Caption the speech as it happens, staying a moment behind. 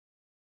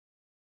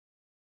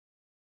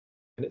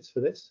minutes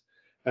for this.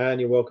 And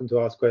you're welcome to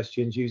ask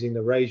questions using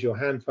the raise your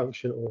hand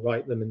function or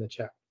write them in the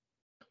chat.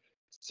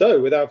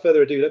 So without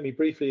further ado, let me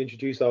briefly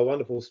introduce our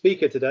wonderful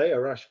speaker today,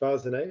 Arash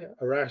Farzaneh.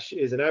 Arash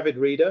is an avid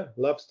reader,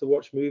 loves to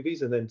watch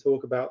movies and then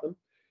talk about them,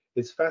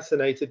 is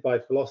fascinated by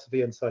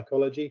philosophy and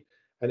psychology,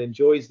 and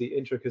enjoys the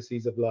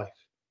intricacies of life.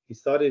 He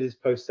started his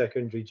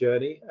post-secondary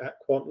journey at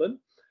Kwantlen,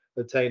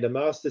 obtained a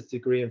master's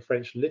degree in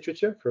French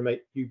literature from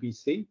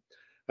UBC,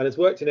 and has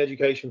worked in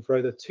education for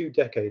over 2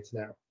 decades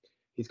now.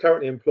 He's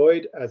currently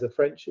employed as a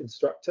French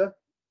instructor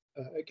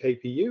at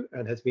KPU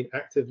and has been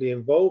actively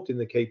involved in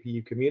the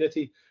KPU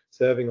community,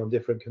 serving on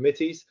different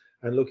committees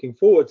and looking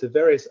forward to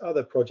various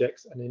other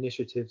projects and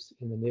initiatives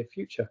in the near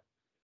future.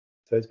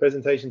 So his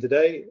presentation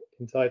today,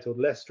 entitled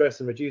Less Stress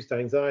and Reduced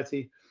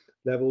Anxiety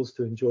Levels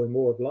to Enjoy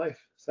More of Life,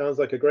 sounds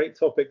like a great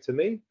topic to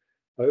me.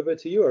 Over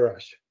to you,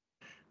 Arash.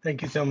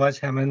 Thank you so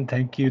much, Hammond.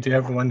 Thank you to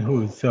everyone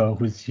who's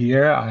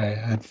here.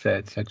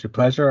 It's such a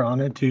pleasure,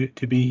 honor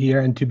to be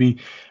here and to be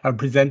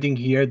presenting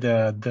here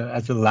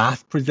as the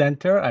last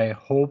presenter. I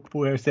hope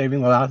we're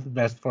saving the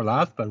best for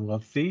last, but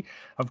we'll see.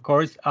 Of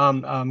course,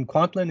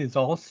 Kwantlen is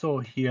also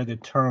here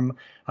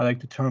I like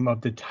the term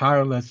of the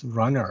tireless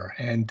runner,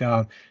 and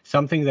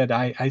something that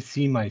I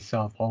see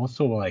myself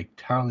also like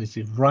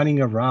tirelessly running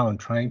around,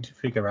 trying to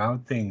figure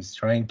out things,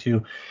 trying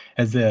to,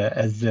 as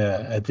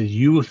a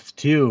youth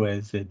too,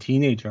 as a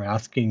teenager,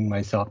 asking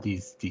myself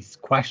these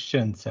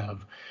questions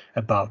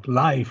about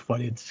life,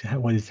 what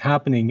is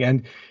happening.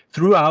 And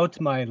throughout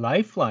my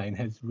lifeline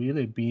has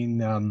really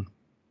been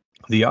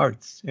the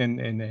arts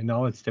in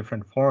all its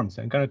different forms.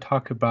 I'm going to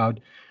talk about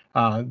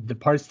the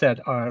parts that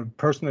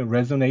personally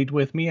resonate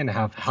with me and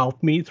have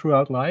helped me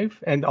throughout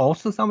life, and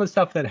also some of the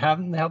stuff that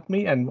haven't helped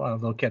me, and I'll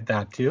look at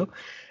that too.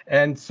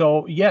 And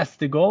so, yes,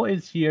 the goal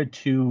is here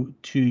to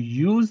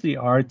use the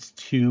arts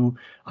to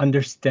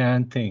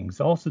understand things,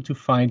 also to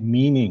find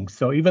meaning.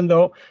 So even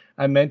though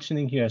I'm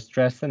mentioning here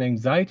stress and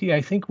anxiety,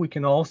 I think we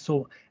can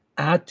also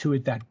add to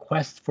it that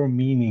quest for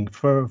meaning.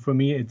 For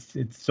me, it's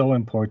so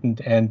important.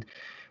 And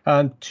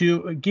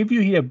to give you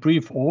here a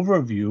brief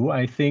overview,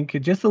 I think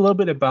just a little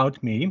bit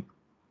about me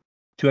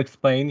to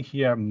explain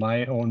here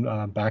my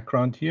own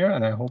background here,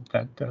 and I hope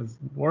that does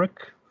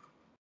work.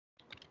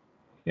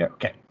 Yeah,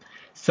 okay.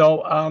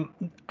 So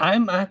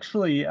I'm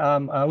actually,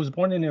 I was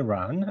born in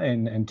Iran,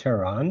 in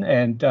Tehran,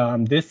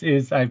 and this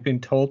is, I've been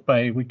told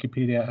by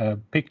Wikipedia, a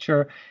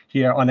picture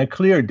here on a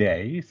clear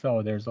day.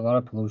 So there's a lot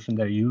of pollution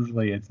there.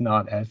 Usually it's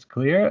not as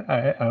clear,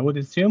 I would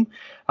assume.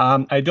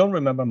 I don't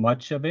remember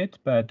much of it,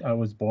 but I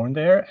was born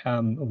there.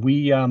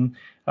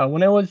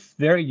 When I was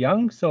very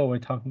young, so we're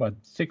talking about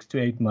 6 to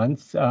 8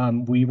 months,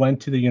 we went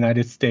to the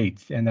United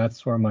States, and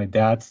that's where my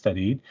dad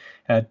studied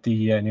at the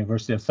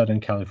University of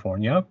Southern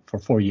California for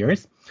 4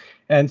 years.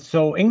 And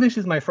so English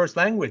is my first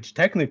language,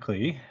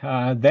 technically.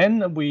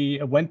 Then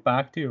we went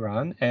back to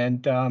Iran,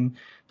 and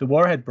the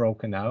war had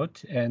broken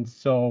out, and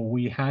so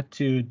we had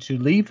to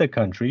leave the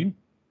country.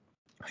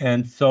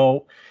 And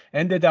so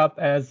ended up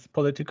as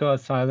political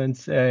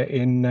asylums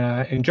in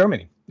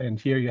Germany. And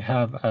here you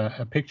have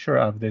a picture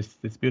of this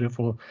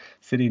beautiful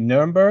city,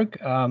 Nuremberg,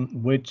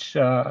 which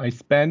I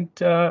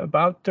spent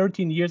about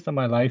 13 years of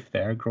my life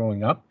there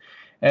growing up.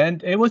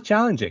 And it was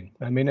challenging.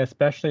 I mean,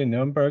 especially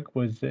Nuremberg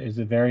is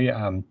a very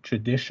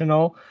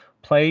traditional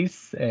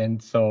place.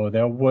 And so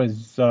there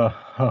was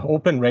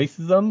open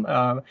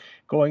racism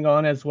going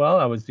on as well.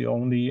 I was the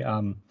only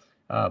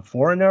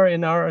foreigner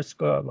in our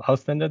school,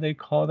 Ausländer they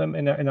call them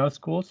in our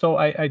school. So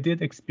I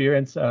did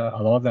experience a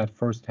lot of that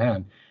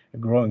firsthand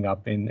growing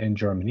up in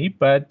Germany,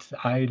 but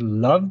I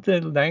loved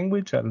the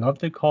language, I loved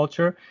the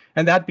culture,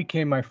 and that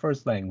became my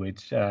first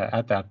language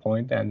at that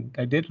point, and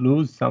I did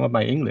lose some of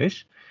my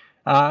English.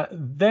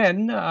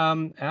 Then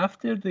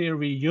after the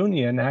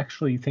reunion,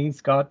 actually things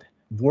got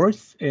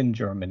worse in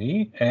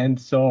Germany, and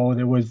so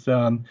there was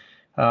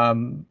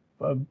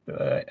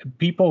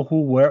people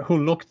who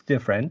looked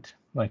different,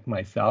 like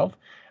myself,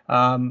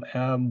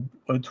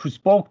 who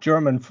spoke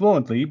German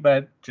fluently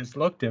but just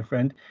looked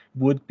different,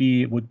 would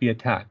be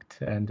attacked.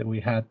 And we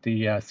had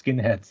the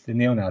skinheads, the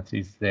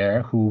neo-Nazis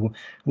there, who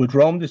would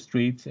roam the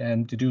streets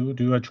and to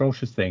do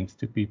atrocious things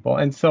to people.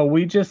 And so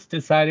we just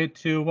decided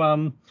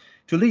to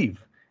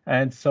leave.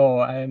 And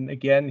so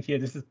again, here,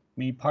 this is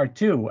me part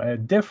two, a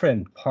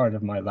different part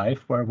of my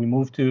life where we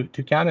moved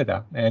to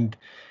Canada and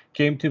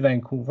came to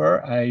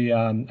Vancouver.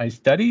 I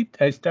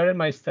started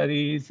my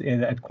studies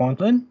at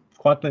Kwantlen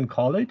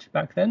College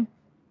back then.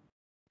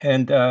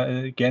 And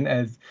again,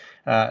 as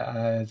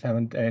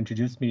Hammond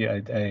introduced me,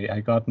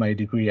 I got my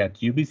degree at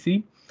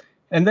UBC.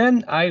 And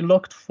then I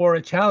looked for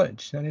a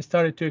challenge, and I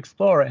started to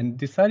explore and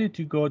decided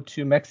to go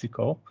to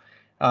Mexico.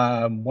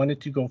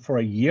 Wanted to go for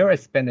a year. I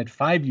spent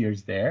 5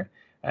 years there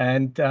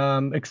and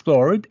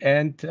explored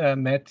and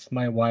met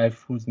my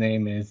wife, whose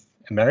name is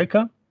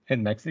America,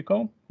 in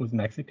Mexico, who's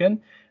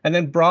Mexican, and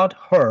then brought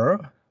her,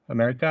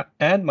 America,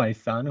 and my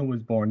son, who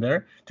was born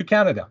there, to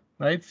Canada.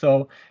 right?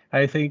 So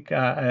I think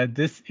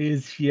this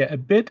is here a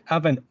bit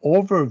of an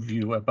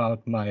overview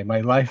about my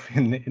life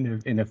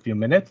in a few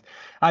minutes.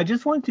 I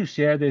just want to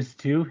share this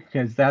too,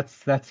 because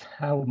that's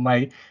how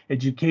my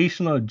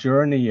educational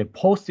journey, a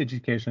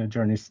post-educational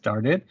journey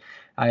started.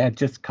 I had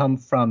just come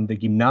from the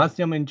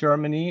gymnasium in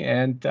Germany,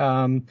 and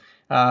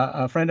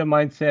a friend of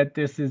mine said,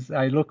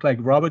 I look like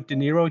Robert De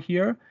Niro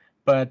here,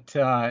 but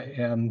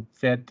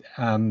said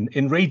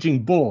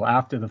enraging bull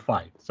after the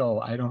fight.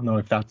 So I don't know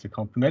if that's a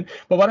compliment.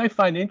 But what I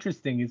find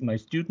interesting is my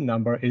student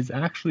number is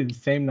actually the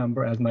same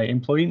number as my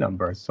employee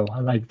number. So I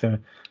like the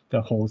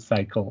whole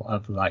cycle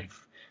of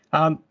life.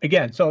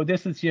 Again, so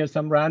this is here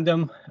some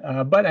random,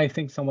 but I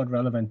think somewhat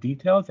relevant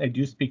details. I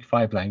do speak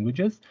 5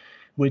 languages,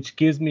 which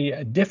gives me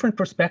a different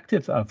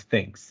perspectives of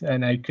things,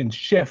 and I can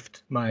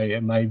shift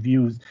my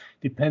views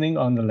depending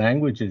on the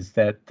languages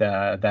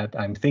that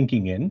I'm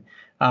thinking in.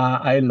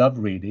 I love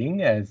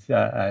reading, as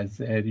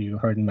you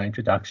heard in my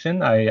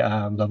introduction.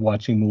 I love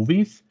watching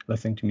movies,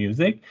 listening to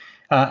music.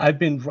 I've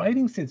been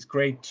writing since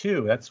grade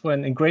 2. That's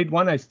when in grade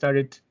 1 I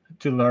started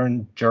to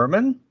learn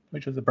German,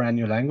 which was a brand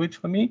new language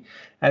for me,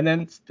 and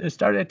then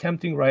started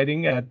attempting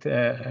writing at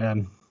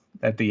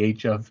the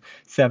age of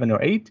 7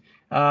 or 8.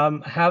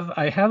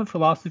 I have a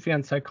philosophy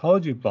and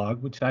psychology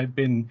blog, which I've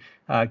been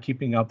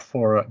keeping up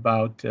for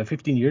about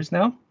 15 years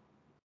now,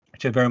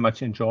 which I very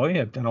much enjoy.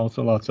 I've done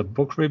also lots of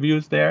book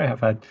reviews there.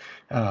 I've had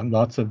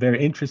lots of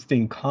very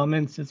interesting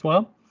comments as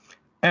well.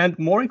 And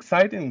more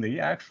excitingly,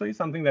 actually,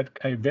 something that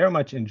I very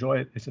much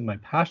enjoy, is in my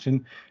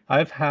passion,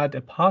 I've had a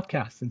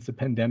podcast since the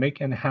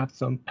pandemic and have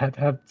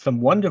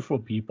some wonderful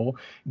people,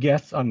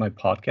 guests on my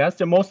podcast.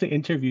 They're mostly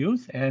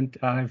interviews, and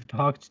I've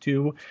talked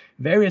to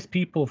various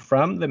people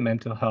from the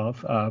mental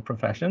health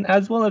profession,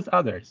 as well as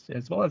others,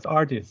 as well as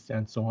artists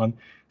and so on.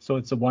 So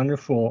it's a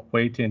wonderful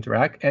way to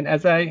interact. And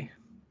as I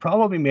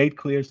probably made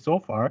clear so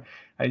far,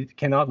 I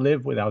cannot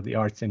live without the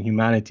arts and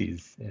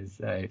humanities,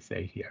 as I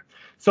say here.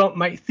 So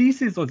my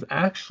thesis was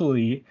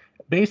actually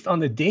based on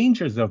the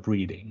dangers of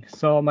reading.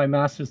 So my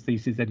master's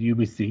thesis at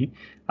UBC,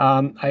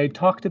 I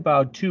talked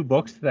about 2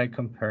 books that I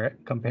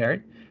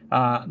compared.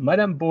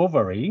 Madame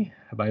Bovary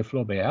by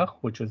Flaubert,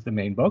 which was the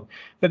main book,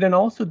 but then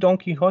also Don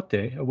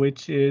Quixote,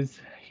 which is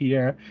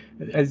here,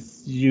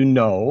 as you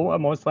know,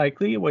 most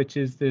likely, which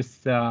is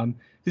this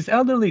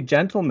elderly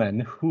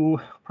gentleman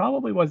who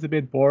probably was a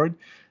bit bored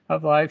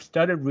of life,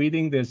 started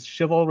reading this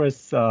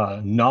chivalrous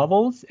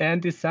novels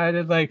and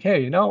decided, like,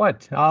 hey, you know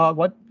what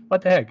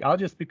the heck, I'll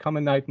just become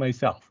a knight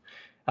myself.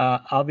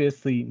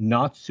 Obviously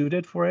not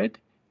suited for it,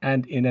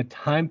 and in a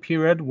time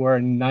period where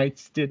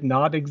knights did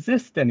not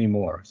exist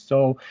anymore.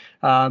 So,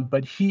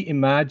 but he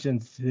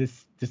imagines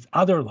this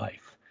other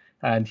life,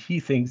 and he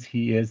thinks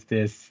he is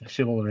this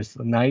chivalrous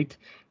knight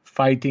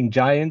fighting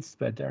giants,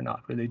 but they're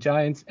not really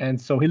giants. And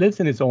so he lives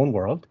in his own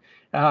world.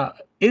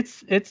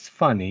 It's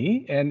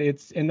funny, and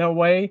it's in a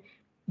way,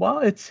 well,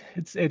 it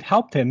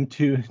helped him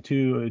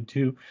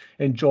to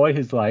enjoy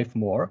his life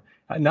more.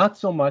 Not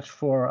so much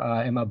for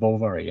Emma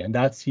Bovary, and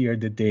that's here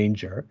the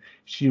danger.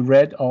 She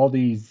read all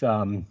these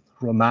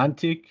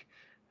romantic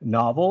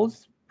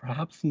novels,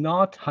 perhaps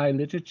not high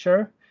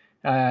literature,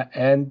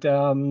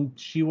 and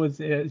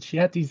she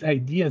had these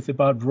ideas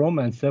about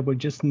romance that were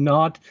just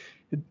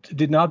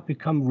did not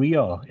become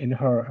real in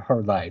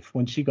her life.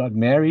 When she got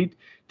married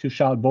to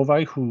Charles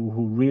Bovary, who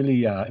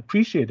really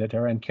appreciated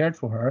her and cared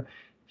for her,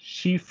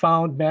 she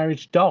found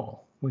marriage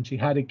dull. When she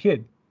had a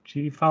kid,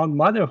 she found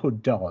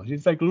motherhood dull.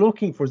 She's like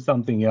looking for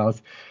something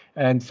else,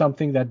 and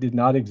something that did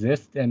not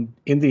exist. And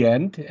in the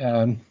end,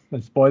 a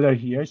spoiler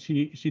here,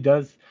 she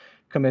does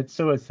commit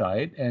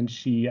suicide, and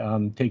she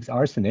takes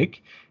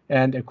arsenic.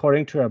 And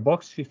according to her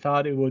books, she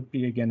thought it would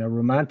be, again, a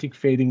romantic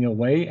fading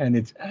away, and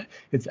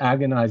it's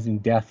agonizing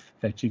death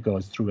that she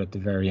goes through at the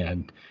very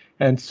end.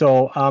 And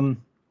so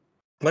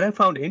what I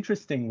found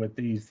interesting with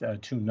these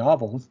 2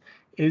 novels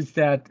is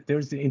that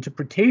there's the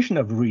interpretation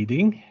of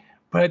reading,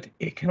 but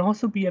it can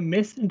also be a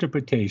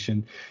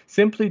misinterpretation,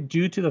 simply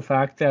due to the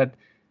fact that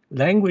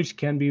language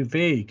can be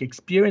vague,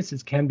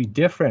 experiences can be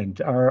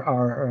different,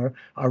 our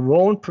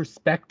own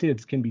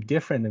perspectives can be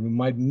different, and we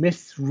might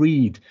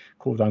misread,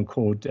 quote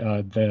unquote,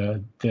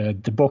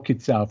 the book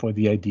itself or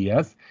the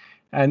ideas.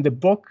 And the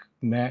book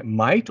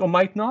might or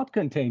might not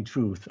contain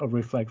truth or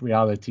reflect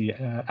reality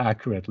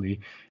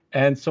accurately.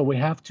 And so we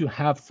have to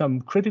have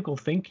some critical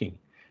thinking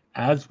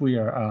as we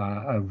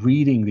are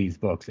reading these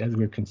books, as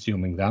we're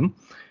consuming them.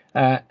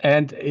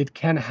 And it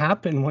can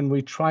happen when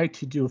we try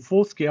to do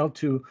full scale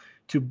to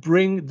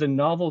bring the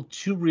novel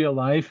to real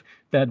life,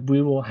 that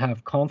we will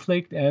have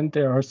conflict, and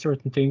there are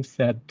certain things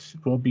that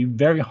will be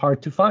very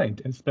hard to find,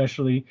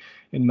 especially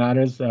in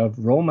matters of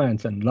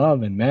romance and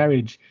love and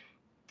marriage.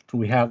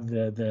 We have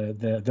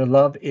the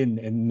love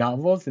in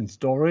novels and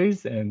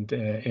stories and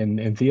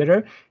in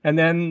theater, and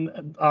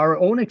then our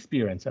own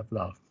experience of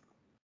love.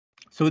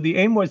 So the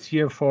aim was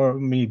here for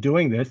me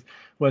doing this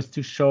was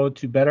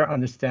to better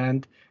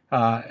understand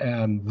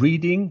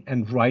reading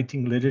and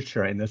writing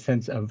literature in the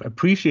sense of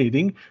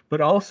appreciating, but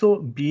also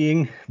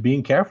being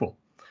careful.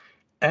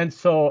 And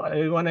so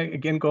I want to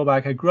again go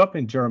back. I grew up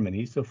in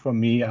Germany, so for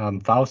me,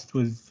 Faust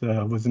was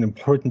an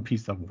important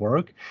piece of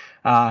work.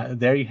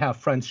 There you have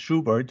Franz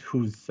Schubert,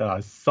 whose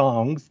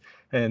songs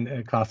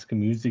and classical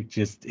music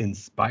just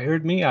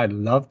inspired me. I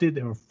loved it.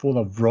 They were full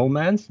of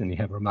romance, and you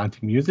have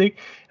romantic music.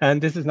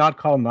 And this is not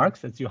Karl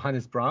Marx; it's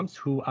Johannes Brahms,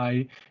 who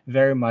I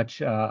very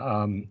much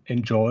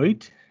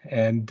enjoyed.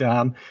 And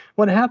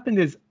what happened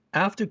is,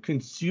 after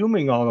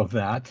consuming all of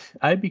that,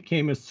 I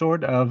became a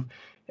sort of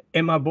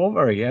Emma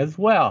Bovary as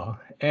well.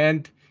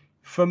 And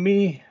for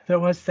me, there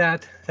was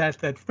that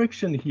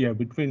friction here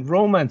between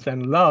romance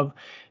and love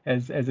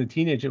as a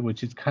teenager,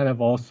 which is kind of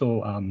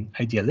also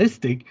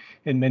idealistic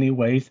in many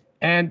ways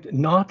and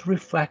not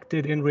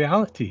reflected in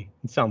reality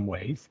in some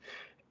ways.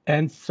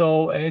 And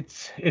so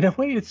it's, in a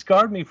way, it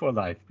scarred me for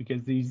life,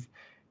 because these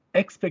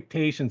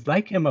expectations,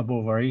 like Emma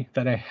Bovary,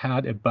 that I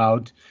had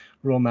about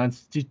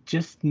romance did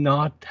just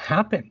not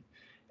happen.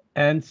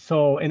 And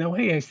so, in a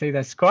way, I say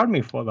that scarred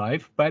me for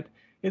life, but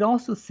it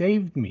also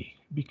saved me,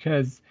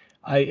 because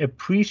I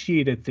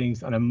appreciated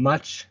things on a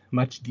much,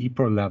 much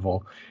deeper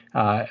level.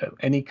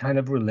 Any kind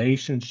of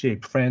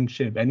relationship,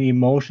 friendship, any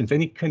emotions,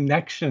 any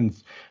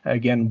connections,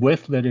 again,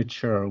 with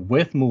literature,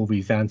 with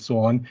movies, and so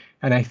on.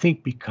 And I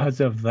think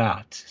because of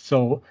that.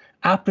 So,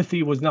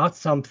 apathy was not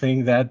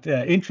something that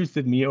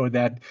interested me or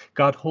that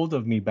got hold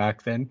of me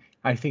back then.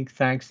 I think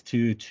thanks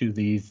to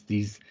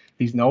these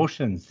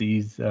notions,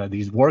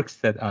 these works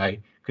that I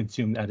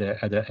consumed at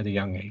a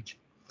young age.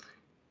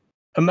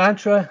 A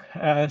mantra,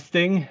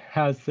 Sting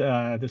has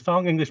the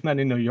song Englishman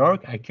in New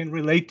York. I can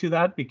relate to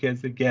that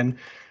because, again,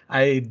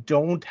 I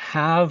don't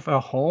have a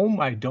home,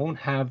 I don't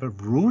have a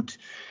root.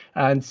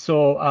 And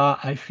so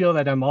I feel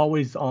that I'm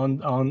always on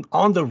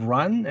the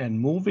run and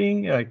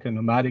moving, like a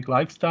nomadic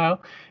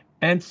lifestyle.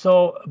 And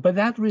so, but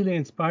that really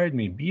inspired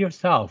me. Be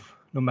yourself,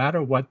 no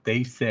matter what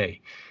they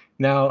say.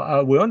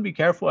 Now, we want to be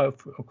careful,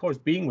 of course,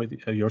 being with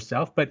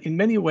yourself, but in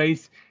many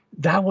ways,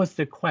 that was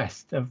the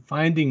quest of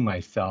finding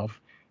myself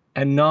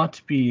and not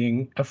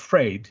being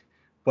afraid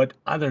what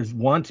others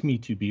want me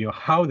to be or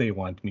how they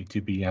want me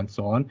to be, and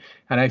so on.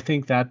 And I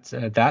think that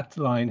that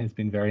line has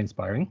been very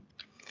inspiring.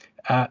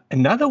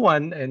 Another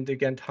one, and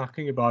again,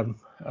 talking about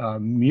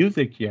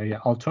music here, yeah,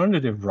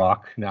 alternative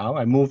rock now.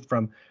 I moved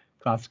from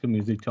classical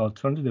music to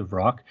alternative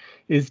rock,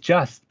 is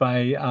Just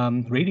by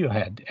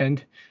Radiohead.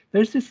 And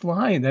there's this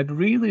line that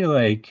really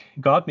like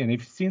got me. And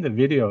if you've seen the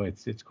video,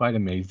 it's quite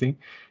amazing.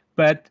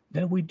 But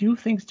that we do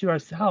things to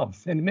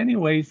ourselves. And in many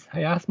ways,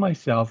 I ask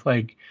myself,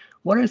 like,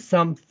 what are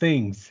some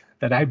things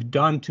that I've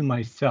done to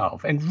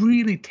myself? And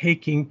really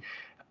taking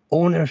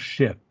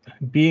ownership,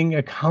 being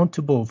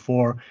accountable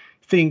for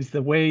things,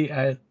 the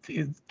way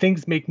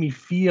things make me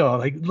feel,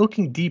 like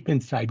looking deep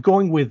inside,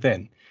 going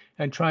within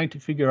and trying to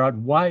figure out,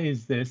 why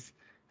is this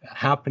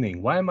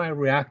happening? Why am I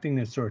reacting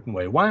a certain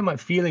way? Why am I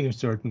feeling a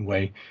certain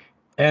way?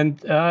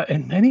 And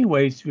in many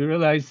ways, we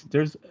realize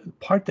there's a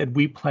part that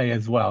we play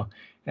as well,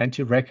 and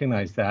to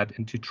recognize that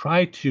and to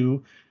try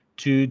to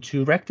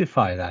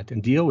rectify that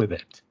and deal with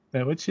it,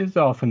 which is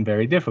often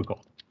very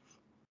difficult.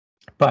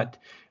 But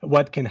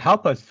what can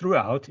help us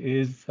throughout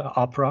is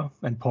opera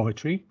and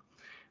poetry.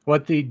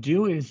 What they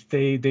do is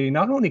they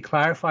not only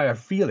clarify our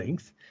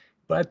feelings,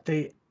 but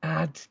they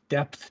add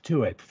depth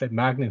to it, they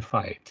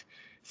magnify it.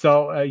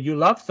 So you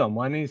love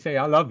someone and you say,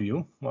 I love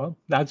you. Well,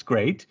 that's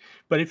great.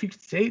 But if you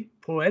could say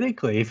it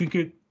poetically, if you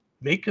could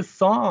make a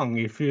song,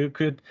 if you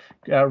could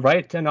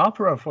write an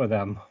opera for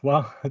them,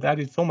 well, that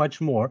is so much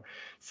more.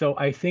 So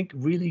I think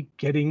really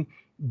getting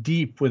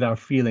deep with our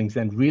feelings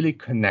and really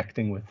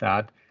connecting with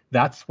that,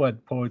 that's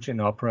what poetry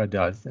and opera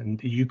does.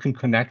 And you can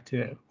connect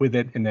with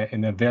it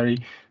in a very,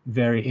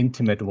 very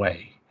intimate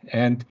way.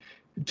 And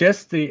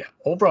just the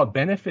overall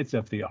benefits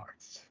of the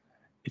arts,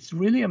 it's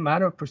really a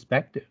matter of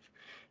perspective,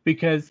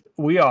 because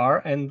we are,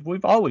 and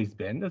we've always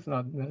been, that's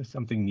not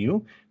something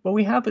new, but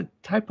we have a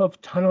type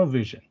of tunnel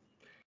vision.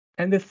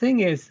 And the thing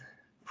is,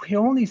 we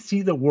only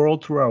see the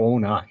world through our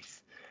own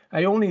eyes.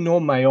 I only know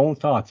my own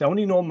thoughts. I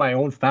only know my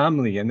own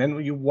family. And then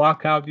when you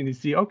walk out and you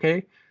see,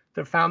 okay,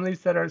 there are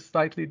families that are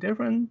slightly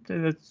different,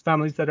 there's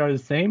families that are the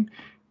same.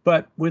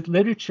 But with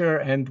literature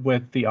and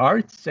with the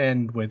arts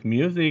and with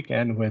music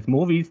and with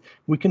movies,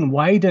 we can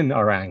widen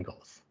our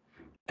angles.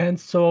 And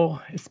so,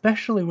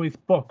 especially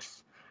with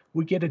books,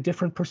 we get a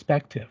different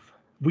perspective.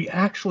 We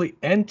actually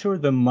enter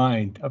the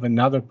mind of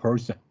another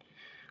person.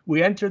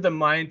 We enter the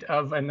mind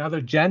of another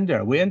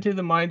gender. We enter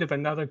the mind of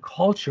another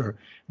culture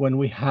when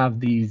we have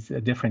these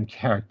different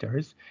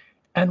characters.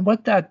 And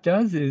what that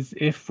does is,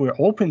 if we're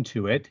open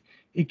to it,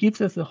 it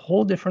gives us a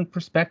whole different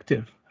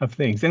perspective of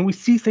things. And we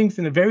see things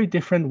in a very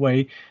different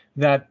way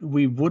that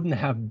we wouldn't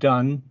have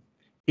done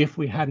if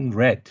we hadn't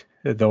read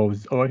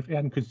those or if we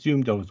hadn't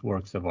consumed those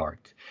works of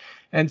art.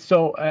 And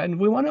so, and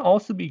we want to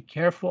also be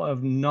careful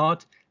of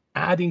not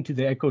adding to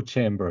the echo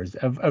chambers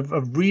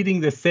of reading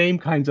the same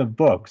kinds of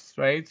books,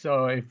 right?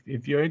 So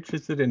if you're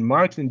interested in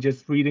Marx and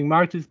just reading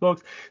Marx's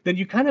books, then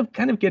you kind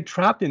of get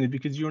trapped in it,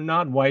 because you're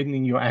not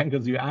widening your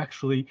angles, you're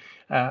actually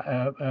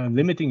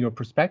limiting your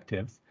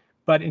perspectives.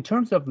 But in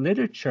terms of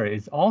literature,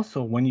 it's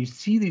also when you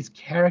see these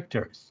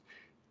characters,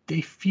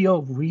 they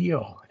feel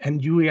real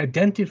and you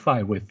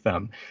identify with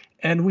them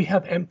and we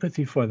have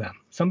empathy for them.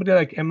 Somebody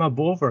like Emma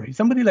Bovary,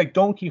 somebody like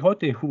Don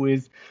Quixote, who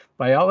is,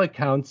 by all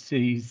accounts,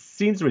 he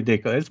seems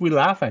ridiculous. We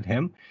laugh at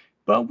him,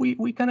 but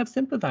we kind of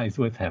sympathize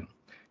with him.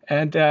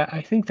 And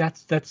I think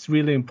that's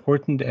really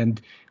important.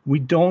 And we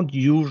don't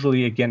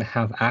usually, again,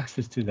 have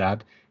access to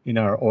that in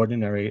our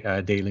ordinary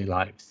daily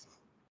lives.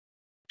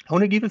 I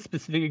want to give a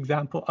specific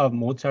example of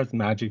Mozart's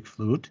Magic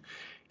Flute,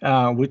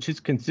 which is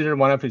considered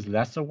one of his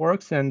lesser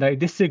works, and I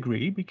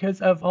disagree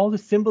because of all the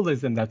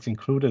symbolism that's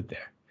included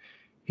there.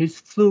 His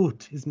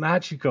flute is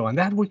magical, and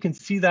that we can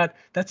see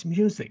that's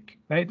music,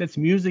 right? That's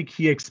music.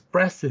 He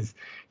expresses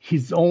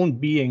his own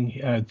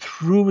being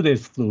through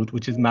this flute,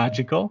 which is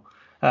magical,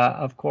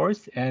 of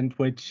course, and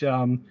which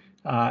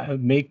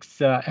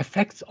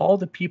affects all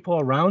the people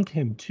around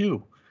him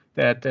too,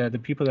 that the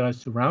people that are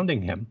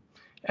surrounding him.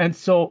 And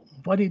so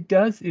what it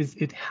does is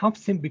it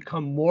helps him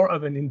become more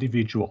of an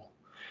individual.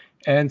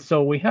 And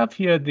so we have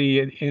here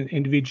the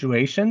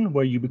individuation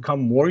where you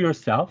become more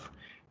yourself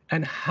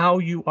and how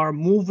you are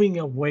moving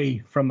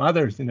away from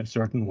others in a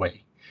certain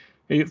way.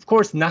 Of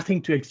course,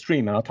 nothing too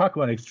extreme. And I'll talk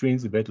about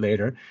extremes a bit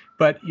later,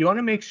 but you want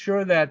to make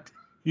sure that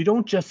you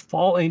don't just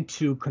fall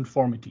into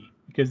conformity,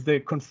 because the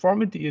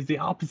conformity is the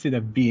opposite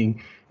of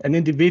being an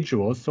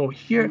individual. So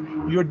here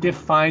you're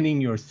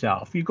defining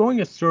yourself. You're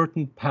going a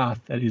certain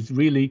path that is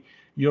really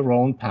your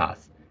own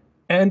path.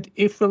 And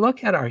if we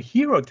look at our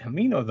hero,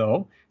 Tamino,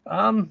 though,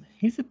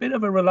 he's a bit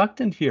of a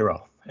reluctant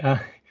hero.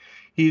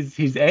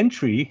 His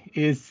entry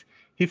is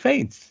he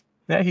faints.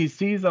 He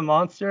sees a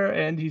monster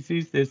and he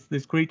sees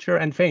this creature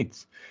and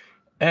faints.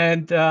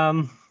 And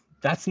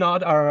that's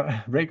not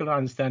our regular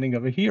understanding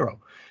of a hero,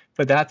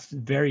 but that's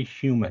very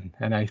human.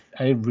 And I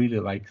really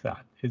like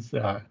that. It's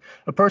a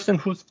person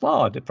who's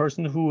flawed, a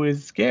person who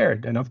is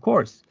scared. And of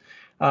course,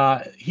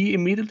 he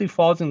immediately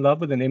falls in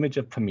love with an image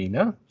of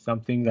Pamina,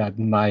 something that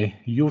my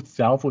youth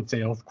self would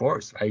say, of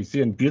course, I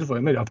see a beautiful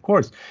image, of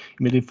course,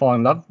 immediately fall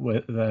in love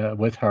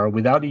with her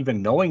without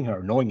even knowing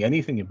her, knowing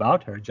anything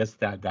about her, just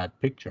that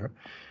picture.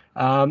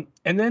 And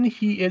then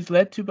he is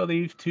led to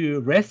believe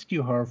to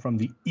rescue her from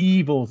the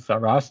evil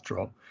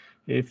Sarastro.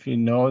 If you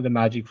know the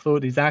magic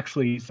flute,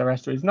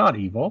 Sarastro is not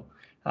evil.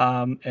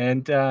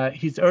 And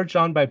he's urged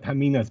on by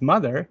Pamina's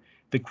mother,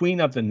 the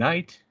queen of the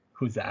night,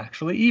 who's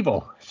actually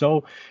evil.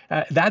 So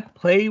that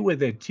play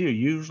with it too.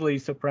 Usually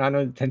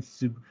soprano tends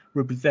to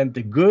represent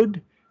the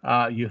good.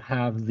 You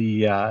have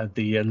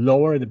the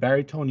lower, the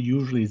baritone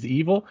usually is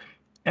evil.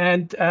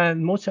 And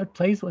Mozart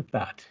plays with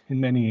that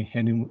in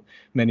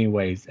many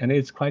ways, and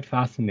it's quite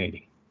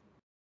fascinating.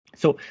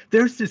 So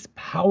there's this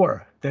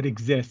power that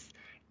exists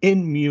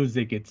in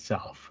music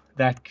itself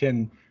that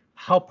can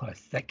help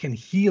us, that can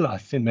heal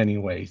us in many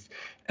ways,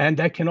 and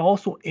that can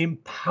also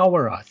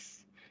empower us.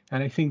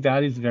 And I think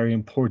that is very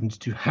important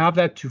to have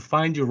that, to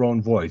find your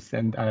own voice.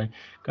 And I'm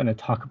going to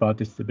talk about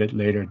this a bit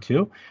later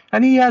too.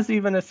 And he has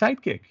even a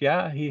sidekick.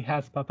 Yeah, he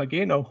has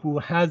Papageno, who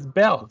has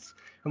bells.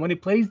 And when he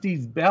plays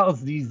these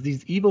bells,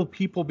 these evil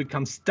people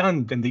become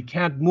stunned and they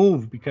can't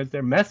move because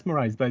they're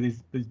mesmerized by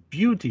this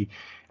beauty.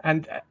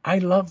 And I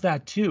love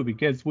that too,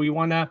 because we don't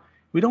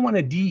want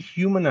to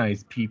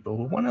dehumanize people.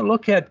 We want to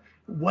look at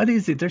what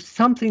is it? There's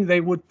something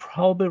they would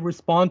probably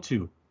respond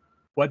to.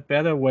 What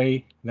better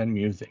way than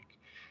music?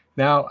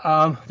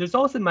 Now, there's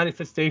also a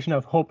manifestation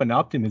of hope and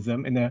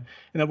optimism in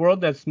a world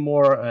that's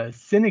more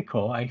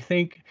cynical. I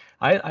think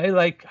I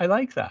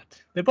like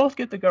that. They both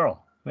get the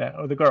girl,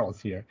 or the girls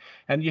here.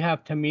 And you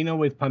have Tamino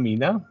with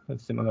Pamina,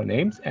 that's similar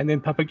names. And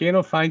then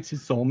Papageno finds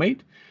his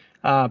soulmate,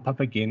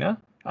 Papagena.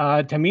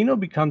 Tamino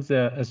becomes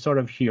a sort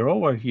of hero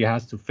where he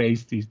has to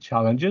face these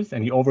challenges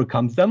and he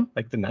overcomes them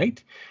like the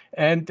knight.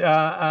 And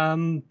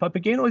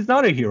Papageno is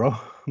not a hero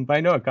by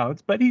no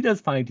accounts, but he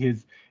does find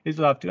his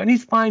love too, and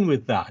he's fine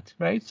with that,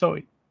 right? So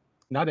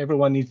not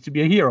everyone needs to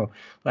be a hero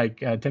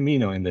like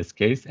Tamino in this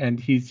case, and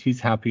he's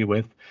happy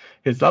with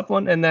his loved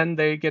one. And then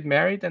they get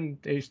married and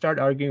they start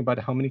arguing about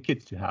how many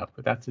kids to have,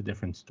 but that's a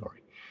different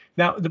story.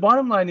 Now, the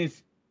bottom line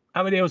is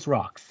Amadeus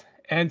rocks.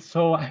 And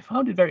so I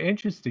found it very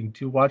interesting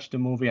to watch the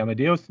movie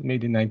Amadeus,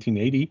 made in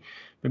 1980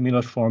 by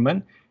Milos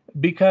Forman,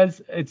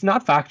 because it's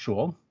not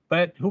factual,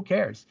 but who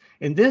cares?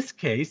 In this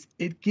case,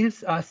 it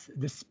gives us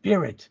the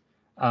spirit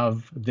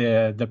of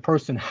the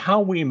person, how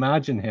we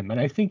imagine him. And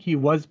I think he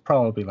was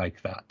probably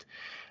like that.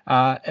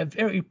 A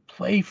very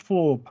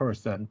playful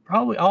person,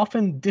 probably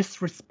often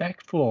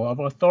disrespectful of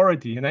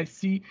authority. And I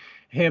see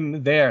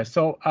him there.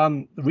 So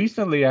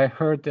recently I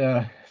heard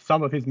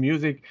some of his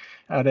music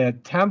at a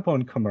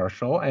tampon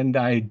commercial, and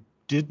I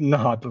did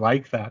not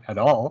like that at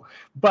all,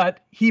 but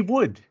he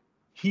would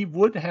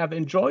have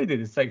enjoyed it.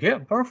 It's like, yeah,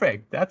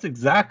 perfect. That's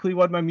exactly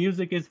what my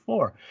music is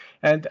for.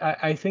 And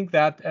I think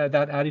that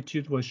that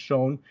attitude was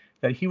shown,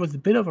 that he was a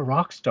bit of a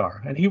rock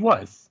star, and he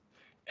was.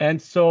 And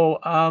so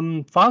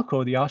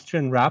Falco, the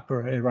Austrian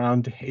rapper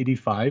around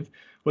 85,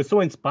 was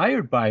so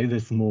inspired by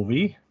this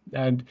movie.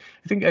 And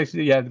I think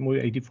actually, yeah, the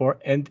movie 84.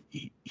 And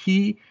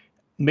he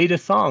made a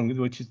song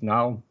which is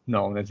now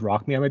known as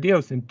Rock Me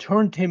Amadeus and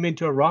turned him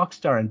into a rock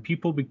star, and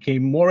people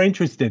became more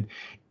interested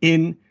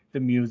in the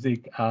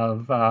music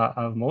of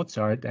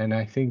Mozart, and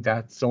I think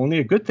that's only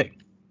a good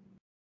thing.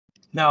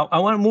 Now, I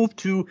want to move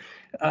to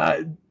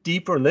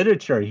deeper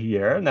literature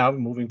here, now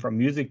moving from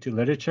music to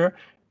literature,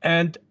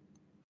 and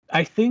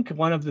I think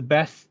one of the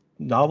best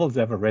novels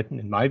ever written,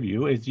 in my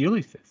view, is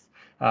Ulysses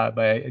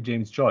by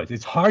James Joyce.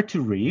 It's hard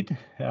to read.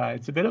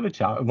 It's a bit of a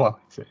challenge. Well,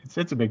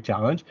 it's a big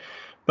challenge.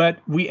 But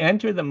we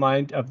enter the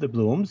mind of the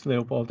Blooms,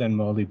 Leopold and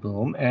Molly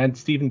Bloom, and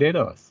Stephen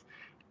Dedalus.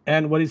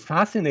 And what is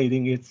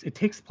fascinating is it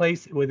takes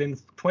place within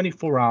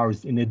 24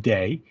 hours in a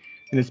day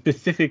in a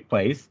specific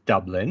place,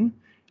 Dublin,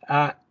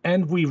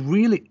 and we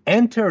really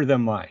enter the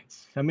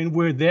minds. I mean,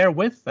 we're there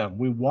with them.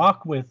 We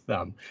walk with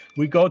them.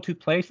 We go to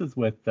places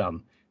with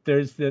them.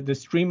 There's the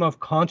stream of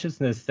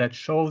consciousness that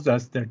shows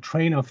us their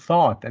train of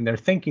thought, and they're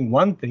thinking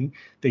one thing,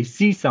 they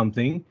see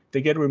something,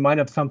 they get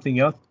reminded of something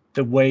else,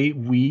 the way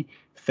we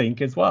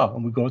think as well,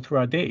 and we go through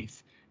our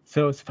days.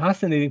 So it's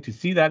fascinating to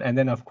see that. And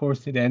then, of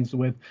course, it ends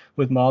with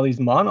Molly's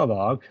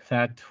monologue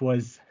that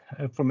was,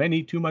 for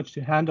many, too much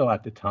to handle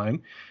at the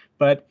time.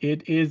 But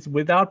it is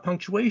without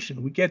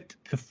punctuation. We get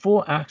the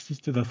full access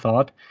to the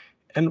thought.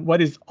 And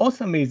what is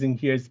also amazing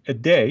here is a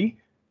day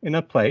in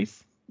a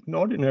place, an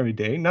ordinary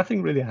day,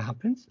 nothing really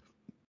happens,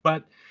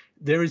 but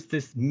there is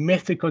this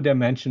mythical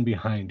dimension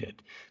behind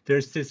it.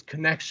 There's this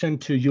connection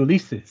to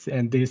Ulysses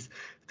and this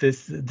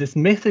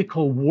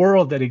mythical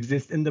world that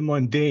exists in the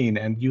mundane,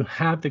 and you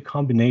have the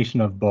combination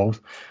of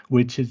both,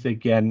 which is,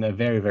 again,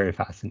 very, very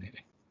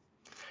fascinating.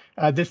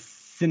 The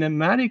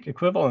cinematic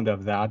equivalent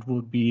of that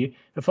would be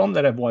a film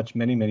that I've watched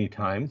many, many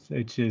times,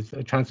 which is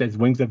translates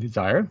Wings of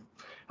Desire.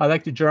 I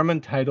like the German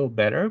title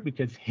better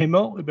because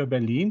Himmel über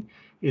Berlin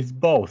is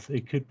both.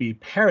 It could be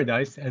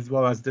paradise as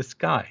well as the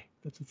sky.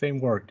 That's the same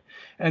word.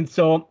 And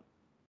so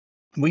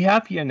we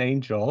have here an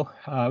angel,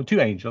 two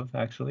angels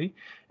actually,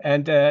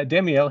 and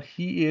Demiel,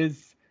 he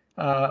is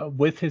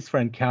with his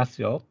friend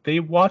Cassiel. They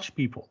watch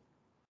people,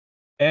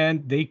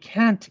 and they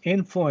can't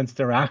influence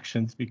their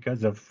actions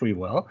because of free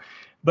will.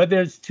 But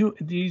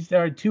these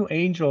are two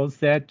angels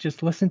that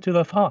just listen to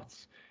the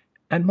thoughts,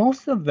 and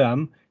most of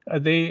them,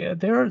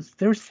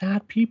 they're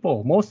sad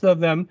people. Most of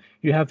them,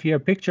 you have here a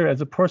picture as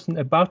a person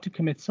about to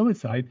commit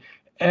suicide,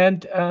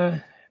 and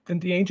then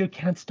the angel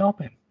can't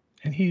stop him.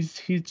 And he's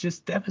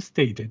just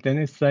devastated. And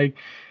it's like,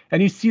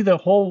 and you see the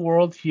whole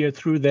world here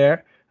through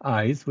their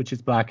eyes, which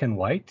is black and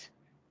white,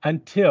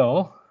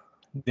 until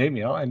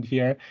Demiel, and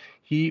here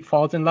he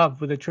falls in love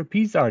with a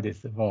trapeze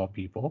artist of all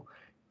people,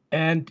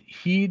 and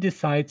he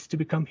decides to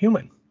become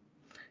human.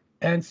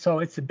 And so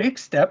it's a big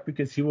step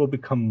because he will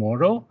become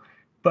mortal,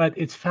 but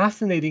it's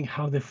fascinating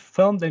how the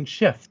film then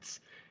shifts,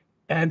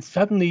 and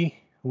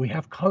suddenly we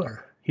have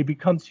color. He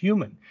becomes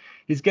human.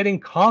 He's getting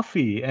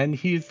coffee and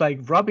he's like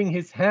rubbing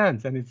his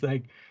hands, and it's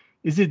like,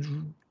 is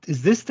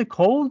this the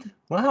cold?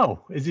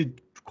 Wow, is it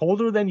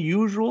colder than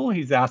usual?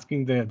 He's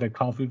asking the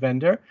coffee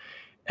vendor,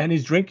 and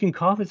he's drinking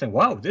coffee saying,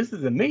 wow, this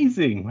is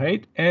amazing,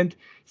 right? And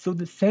so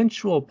the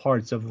sensual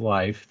parts of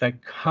life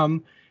that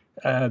come,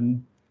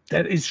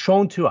 that is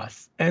shown to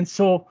us. And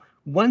so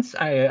once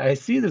I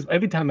see this,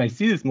 every time I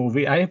see this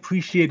movie, I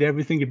appreciate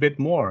everything a bit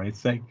more.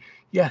 It's like,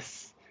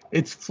 yes,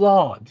 it's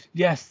flawed.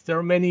 Yes, there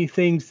are many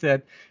things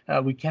that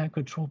we can't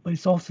control, but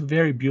it's also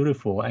very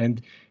beautiful.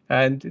 And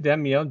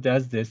Demiel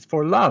does this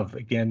for love.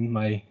 Again,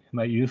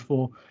 my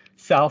youthful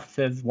self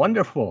says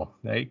wonderful,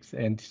 right?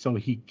 And so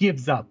he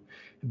gives up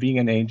being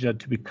an angel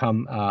to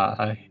become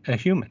a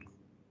human.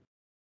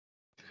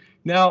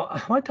 Now,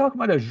 I want to talk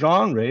about a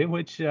genre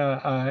which,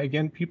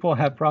 again, people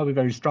have probably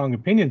very strong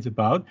opinions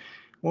about.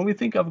 When we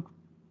think of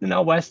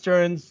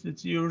Westerns,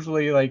 it's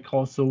usually like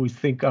also we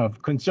think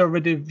of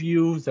conservative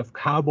views of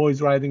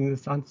cowboys riding in the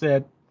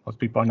sunset. Most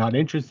people are not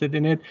interested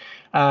in it.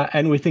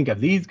 And we think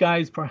of these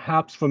guys,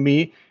 perhaps. For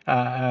me,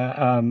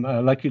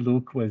 Lucky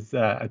Luke was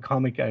a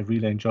comic I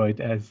really enjoyed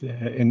as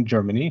in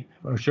Germany,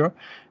 for sure.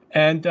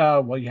 And,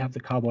 well, you have the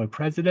cowboy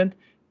president.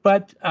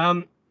 But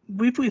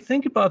if we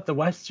think about the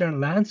Western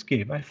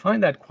landscape, I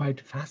find that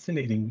quite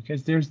fascinating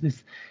because there's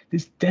this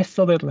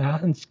desolate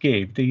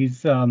landscape,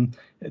 these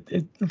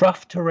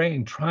rough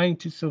terrain, trying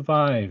to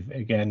survive,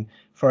 again,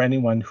 for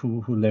anyone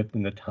who lived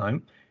in the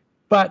time.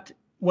 But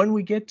when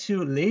we get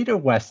to later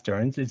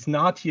Westerns, it's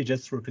not here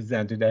just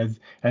represented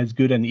as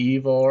good and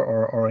evil,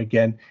 or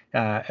again,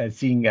 as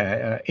seeing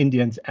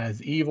Indians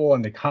as evil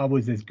and the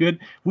cowboys as good.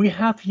 We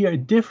have here a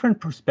different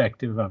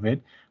perspective of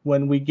it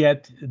when we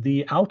get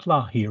the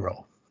outlaw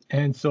hero.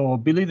 And so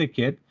Billy the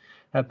Kid,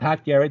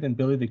 Pat Garrett and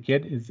Billy the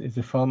Kid is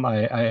a film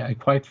I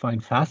quite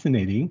find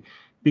fascinating,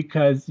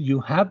 because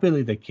you have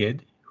Billy the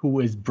Kid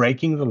who is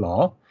breaking the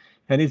law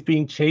and is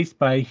being chased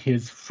by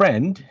his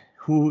friend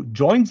who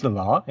joins the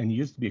law, and he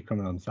used to be a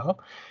criminal himself,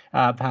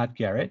 Pat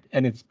Garrett,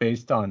 and it's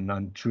based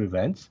on true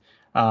events,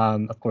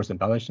 of course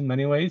embellished in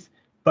many ways.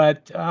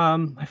 But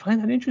I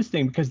find that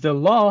interesting because the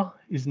law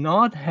is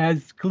not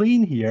as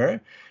clean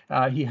here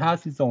He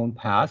has his own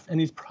past, and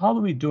he's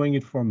probably doing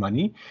it for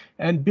money.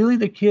 And Billy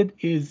the Kid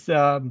is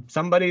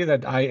somebody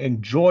that I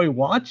enjoy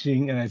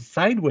watching, and I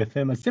side with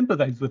him, I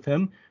sympathize with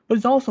him, but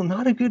he's also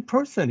not a good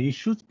person. He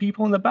shoots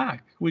people in the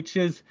back, which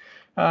is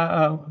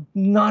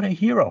not a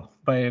hero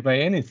by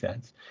any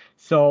sense.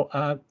 So,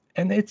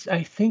 and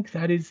I think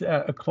that is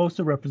a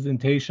closer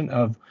representation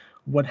of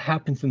what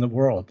happens in the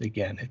world.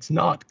 Again, it's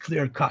not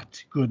clear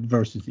cut, good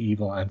versus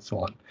evil, and so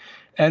on.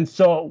 And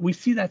so we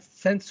see that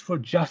sense for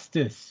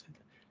justice,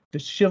 the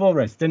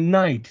chivalrous, the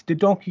knight, the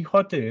Don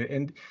Quixote,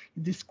 and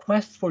this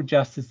quest for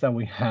justice that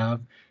we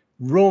have,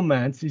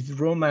 romance, these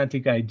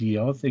romantic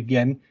ideals.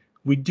 Again,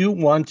 we do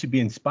want to be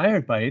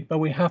inspired by it, but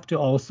we have to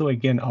also,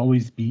 again,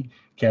 always be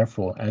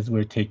careful as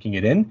we're taking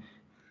it in.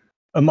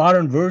 A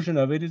modern version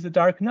of it is a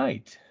Dark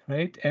Knight,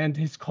 right? And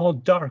it's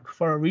called dark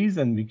for a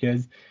reason,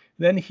 because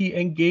then he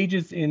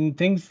engages in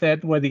things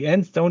that where the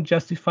ends don't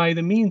justify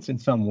the means in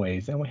some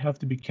ways, and we have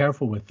to be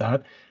careful with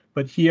that.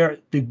 But here,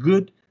 the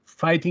good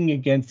fighting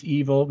against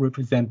evil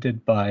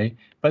represented by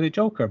the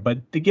Joker. But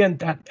again,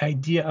 that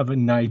idea of a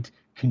knight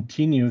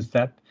continues,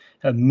 that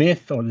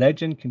myth or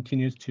legend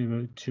continues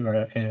to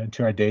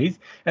our days,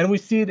 and we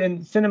see it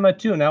in cinema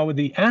too now with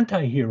the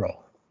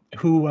anti-hero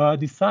who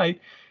decide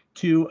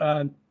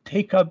to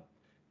take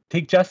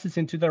justice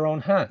into their own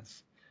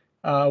hands.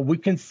 We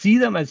can see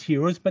them as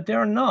heroes, but they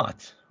are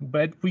not.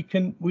 But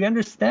we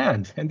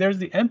understand, and there's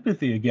the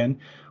empathy again.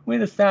 We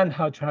understand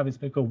how Travis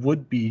Bickle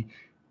would be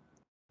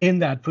in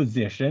that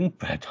position,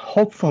 but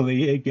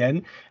hopefully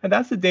again, and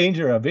that's the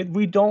danger of it,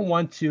 we don't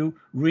want to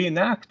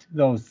reenact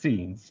those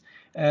scenes.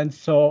 And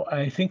so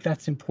I think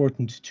that's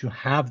important to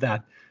have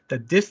that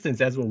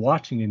distance as we're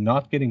watching and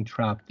not getting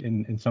trapped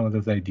in some of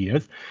those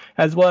ideas,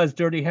 as well as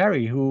Dirty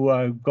Harry,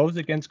 who goes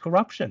against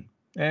corruption.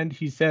 And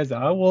he says,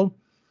 I will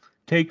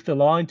take the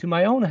law into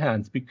my own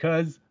hands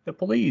because the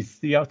police,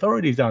 the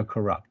authorities are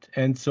corrupt.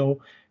 And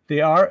so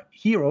they are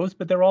heroes,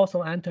 but they're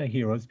also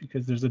anti-heroes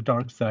because there's a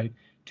dark side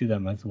to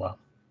them as well.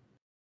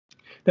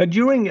 Now,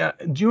 during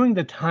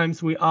the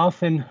times, we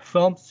often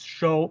films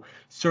show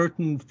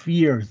certain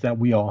fears that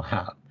we all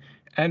have.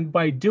 And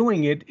by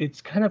doing it,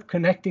 it's kind of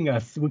connecting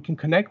us. We can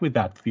connect with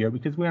that fear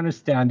because we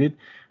understand it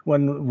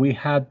when we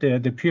had the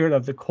period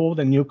of the Cold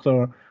and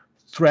nuclear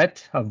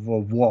threat of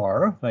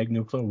war, like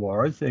nuclear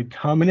wars, a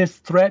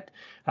communist threat,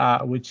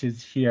 which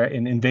is here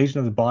in Invasion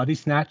of the Body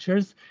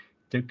Snatchers.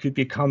 There could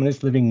be a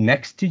communist living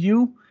next to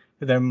you.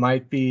 There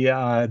might be,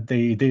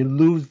 they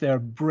lose their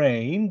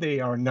brain.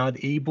 They are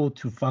not able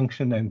to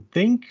function and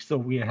think. So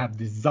we have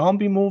these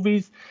zombie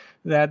movies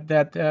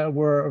that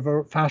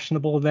were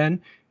fashionable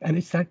then. And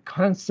it's that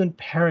constant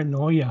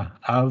paranoia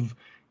of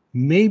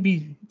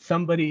maybe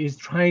somebody is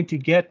trying to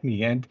get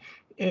me. And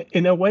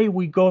in a way,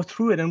 we go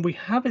through it, and we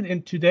have it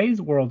in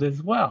today's world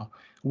as well,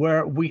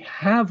 where we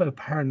have a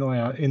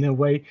paranoia in a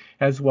way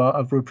as well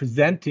of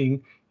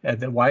representing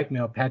the white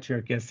male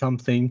patriarchy as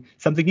something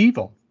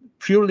evil,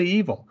 purely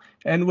evil,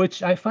 and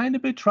which I find a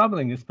bit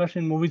troubling,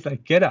 especially in movies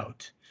like Get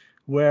Out,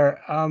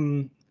 where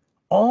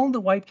all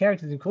the white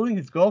characters, including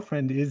his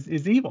girlfriend, is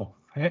evil,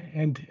 right?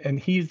 and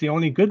he's the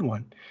only good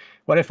one.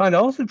 What I find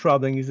also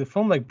troubling is a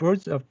film like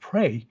Birds of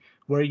Prey,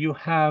 where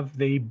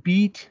they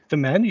beat the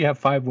men. You have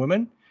 5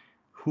 women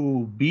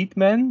who beat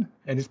men,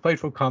 and it's played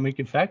for comic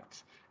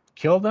effects,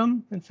 kill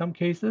them in some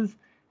cases.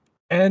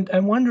 And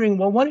I'm wondering,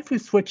 well, what if we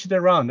switch it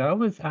around? I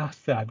always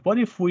ask that. What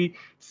if we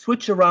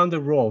switch around the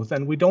roles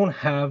and we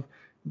have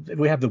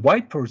the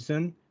white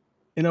person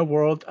in a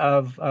world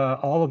of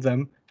all of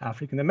them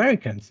African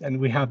Americans, and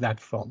we have that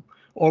film?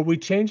 Or we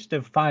change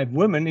the 5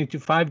 women into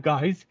 5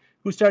 guys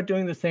who start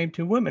doing the same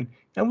to women.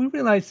 And we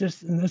realize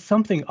there's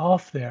something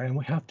off there, and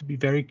we have to be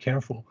very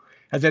careful.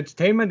 As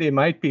entertainment, it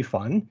might be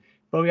fun,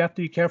 but we have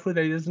to be careful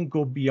that it doesn't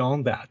go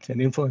beyond that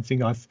and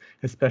influencing us,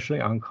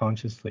 especially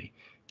unconsciously.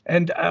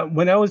 And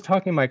when I was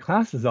talking in my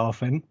classes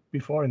often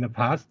before in the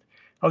past,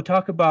 I would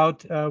talk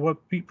about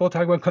what people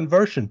talk about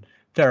conversion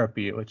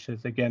therapy, which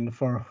is, again,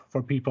 for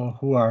people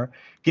who are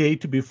gay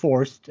to be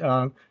forced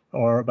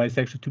or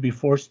bisexual to be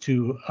forced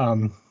to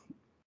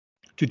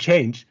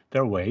change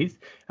their ways.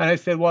 And I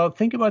said, well,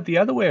 think about the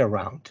other way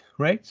around,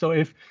 right? So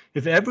if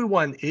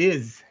everyone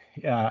is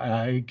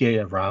gay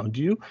around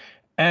you,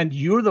 and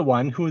you're the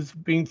one who's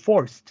being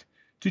forced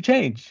to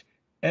change,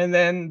 and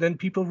then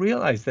people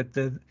realize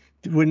that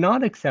we're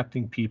not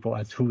accepting people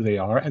as who they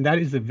are, and that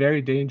is a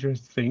very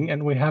dangerous thing,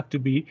 and we have to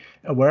be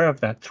aware of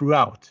that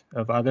throughout,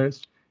 of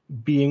others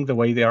being the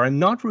way they are and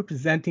not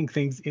representing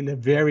things in a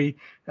very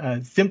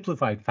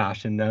simplified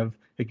fashion of,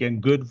 again,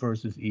 good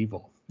versus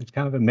evil. It's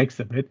kind of a mix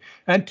of it.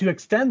 And to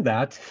extend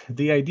that,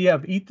 the idea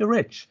of eat the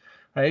rich,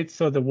 right?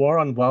 So the war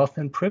on wealth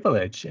and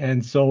privilege.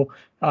 And so,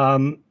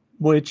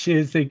 which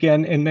is,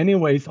 again, in many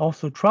ways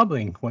also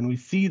troubling when we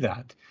see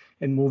that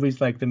in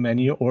movies like The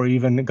Menu or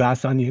even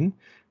Glass Onion,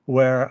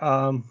 where,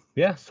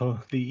 so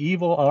the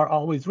evil are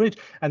always rich.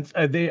 And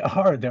there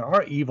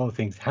are evil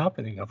things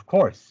happening, of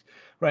course,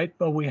 right?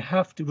 But we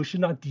should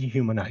not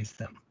dehumanize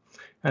them.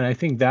 And I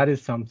think that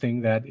is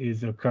something that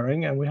is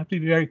occurring, and we have to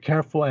be very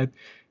careful.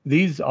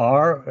 These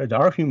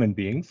are human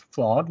beings,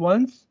 flawed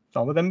ones,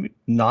 Some of them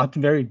not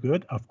very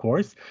good, of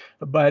course,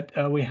 but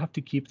we have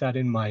to keep that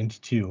in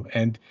mind too.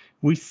 And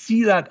we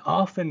see that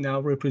often now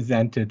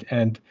represented,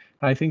 and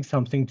I think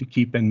something to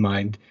keep in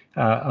mind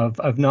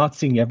of not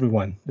seeing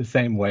everyone the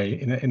same way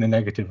in a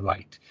negative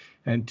light,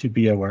 and to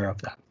be aware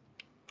of that.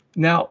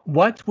 Now,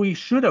 what we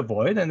should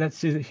avoid, and that's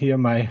here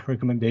my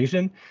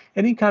recommendation,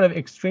 any kind of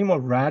extreme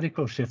or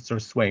radical shifts or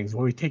swings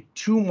where we take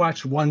too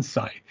much one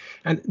side.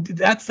 And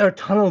that's our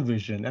tunnel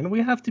vision. And we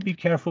have to be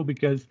careful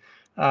because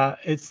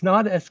it's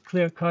not as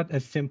clear-cut,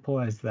 as simple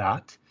as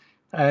that.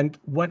 And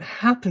what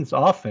happens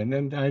often,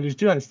 and I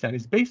do understand,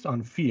 is based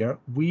on fear.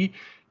 We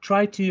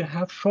try to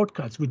have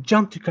shortcuts. We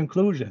jump to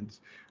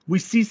conclusions. We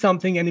see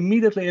something and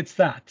immediately it's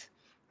that,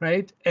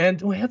 right? And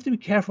we have to be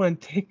careful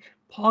and take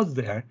pause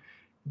there.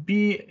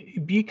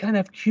 Be kind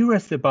of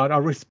curious about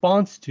our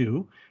response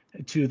to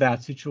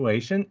that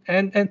situation,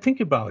 and think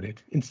about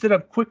it instead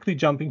of quickly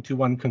jumping to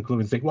one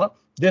conclusion, saying, well,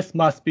 this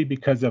must be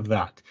because of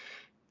that.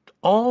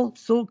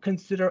 Also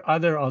consider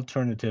other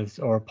alternatives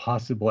or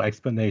possible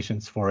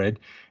explanations for it,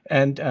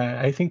 and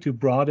I think to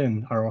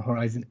broaden our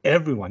horizon,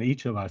 everyone,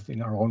 each of us,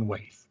 in our own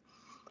ways,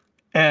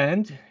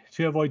 and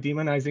to avoid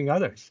demonizing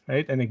others,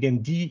 right? And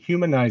again,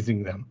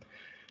 dehumanizing them.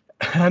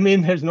 I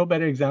mean, there's no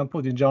better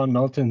example than John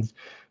Milton's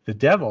The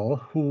Devil,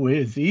 who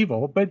is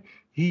evil, but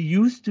he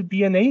used to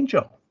be an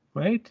angel,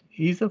 right?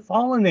 He's a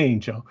fallen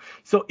angel.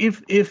 So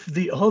if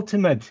the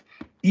ultimate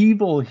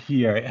evil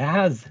here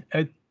has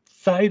a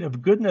side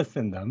of goodness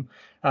in them,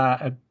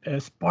 a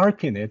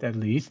spark in it at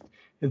least,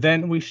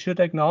 then we should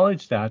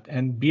acknowledge that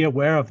and be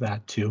aware of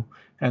that too.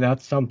 And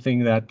that's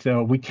something that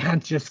we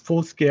can't just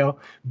full scale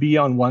be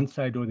on one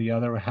side or the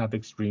other or have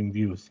extreme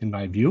views, in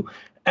my view.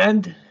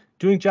 And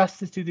doing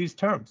justice to these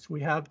terms,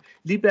 we have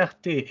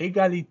liberté,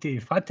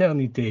 égalité,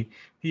 fraternité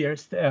here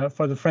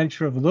for the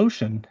French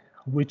Revolution,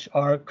 which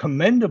are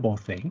commendable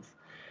things.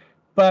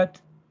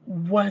 But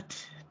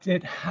what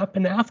did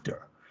happen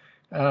after?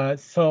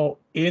 So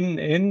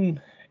in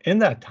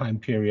that time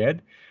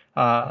period,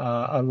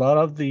 a lot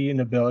of the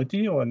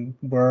nobility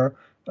were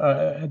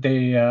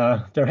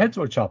their heads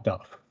were chopped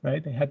off,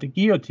 right? They had the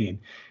guillotine.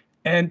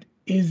 And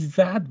is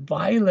that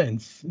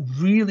violence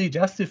really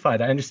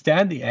justified? I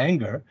understand the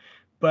anger,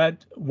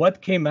 but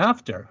what came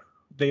after?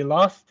 They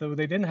lost,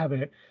 they didn't have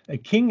a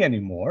king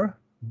anymore,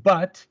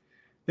 but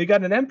they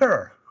got an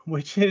emperor,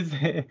 which is,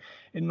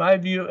 in my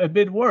view, a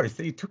bit worse.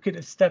 They took it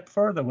a step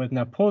further with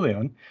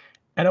Napoleon.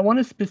 And I want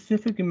to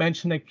specifically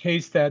mention a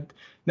case that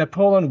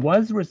Napoleon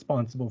was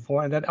responsible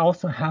for, and that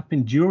also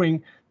happened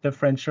during the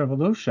French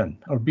Revolution,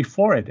 or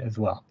before it as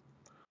well.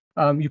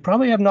 You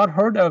probably have not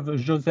heard of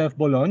Joseph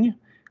Bologne,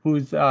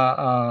 who's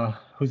a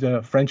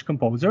French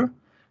composer,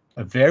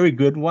 a very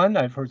good one.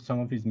 I've heard some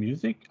of his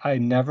music. I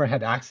never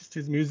had access to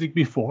his music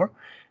before.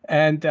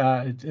 And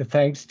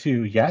thanks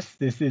to, yes,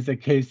 this is a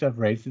case of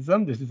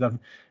racism. This is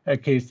a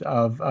case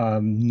of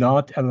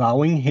not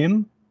allowing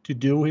him to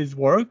do his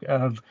work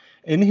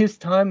in his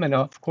time and,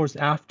 of course,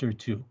 after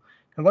too.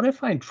 And what I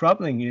find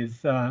troubling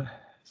is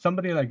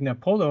somebody like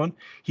Napoleon,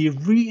 he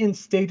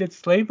reinstated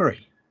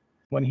slavery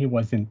when he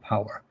was in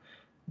power.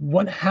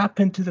 What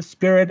happened to the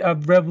spirit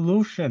of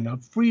revolution,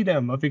 of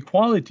freedom, of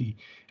equality?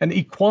 And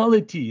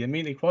equality, I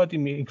mean,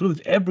 equality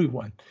includes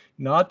everyone,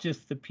 not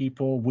just the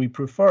people we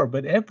prefer,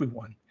 but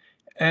everyone.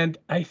 And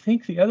I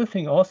think the other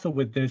thing also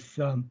with this,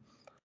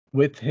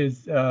 with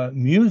his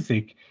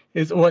music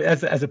is, or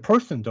as a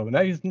person though,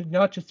 now he's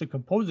not just a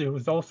composer, he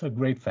was also a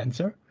great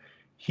fencer.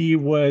 He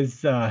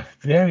was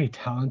very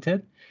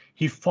talented.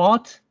 He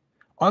fought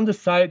on the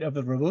side of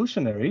the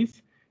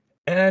revolutionaries,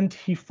 and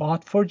he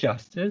fought for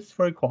justice,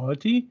 for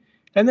equality,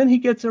 and then he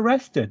gets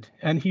arrested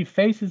and he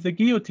faces the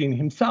guillotine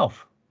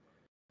himself.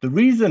 The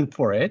reason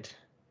for it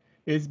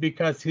is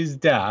because his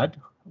dad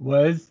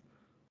was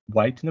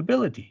white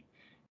nobility.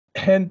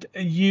 And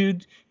you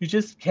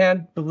just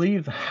can't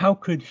believe how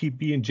could he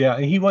be in jail.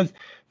 And he was,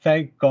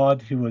 thank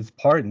God, he was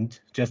pardoned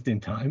just in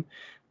time.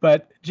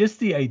 But just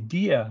the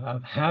idea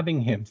of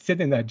having him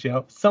sit in that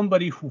jail,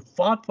 somebody who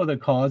fought for the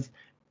cause,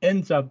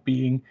 ends up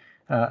being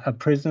a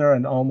prisoner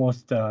and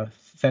almost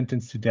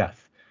sentenced to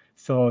death.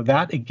 So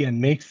that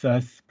again makes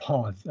us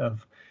pause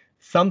of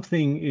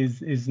something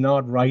is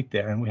not right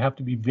there, and we have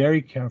to be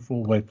very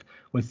careful with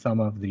some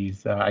of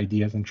these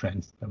ideas and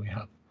trends that we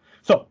have.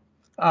 So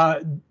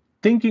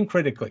thinking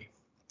critically,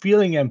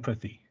 feeling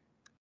empathy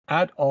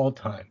at all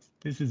times.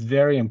 This is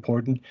very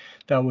important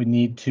that we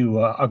need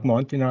to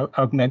augment in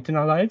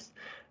our lives.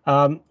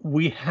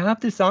 We have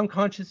this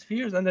unconscious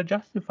fears and they're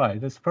justified.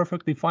 That's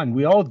perfectly fine.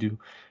 We all do.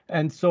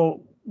 And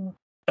so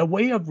a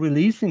way of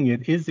releasing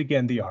it is,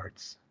 again, the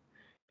arts,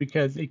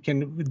 because it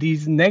can,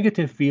 these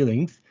negative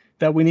feelings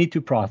that we need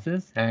to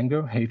process,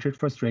 anger, hatred,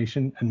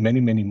 frustration, and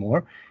many, many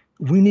more,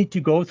 we need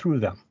to go through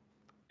them.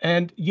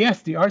 And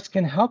yes, the arts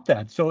can help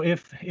that. So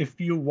if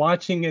you're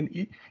watching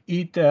an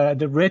Eat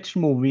the Rich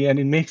movie and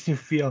it makes you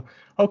feel,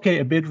 okay,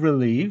 a bit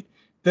relieved,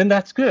 then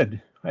that's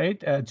good,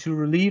 right? To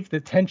relieve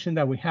the tension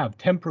that we have,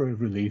 temporary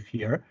relief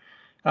here,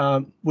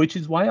 which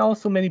is why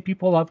also many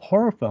people love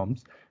horror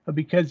films,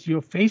 because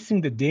you're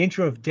facing the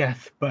danger of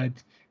death, and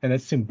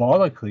that's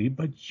symbolically,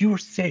 but you're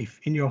safe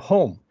in your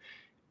home.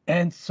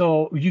 And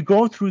so you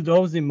go through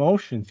those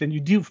emotions and you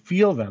do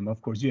feel them,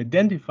 of course. You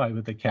identify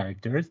with the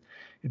characters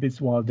if it's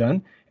well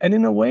done. And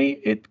in a way,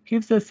 it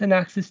gives us an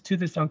access to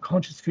this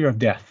unconscious fear of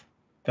death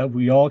that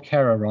we all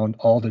carry around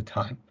all the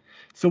time.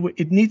 So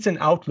it needs an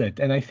outlet.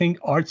 And I think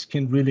arts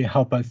can really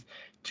help us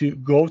to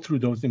go through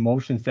those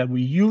emotions that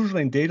we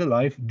usually in daily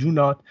life do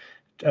not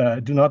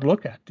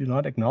look at, do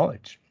not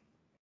acknowledge.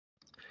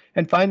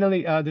 And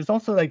finally, there's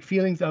also like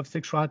feelings of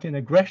sexuality and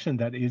aggression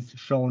that is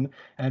shown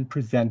and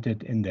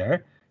presented in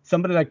there.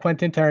 Somebody like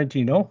Quentin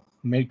Tarantino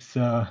makes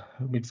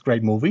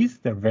great movies.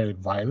 They're very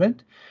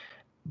violent,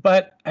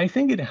 but I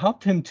think it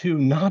helped him to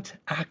not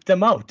act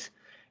them out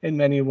in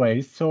many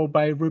ways. So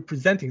by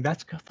representing,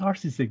 that's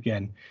catharsis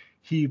again.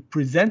 He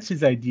presents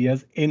his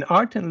ideas in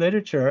art and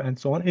literature and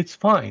so on. It's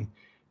fine.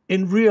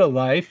 In real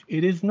life,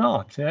 it is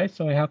not. Right?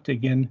 So I have to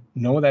again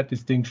know that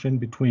distinction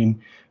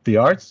between the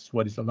arts,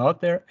 what is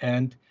allowed there,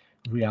 and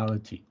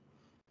reality.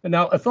 And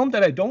now, a film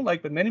that I don't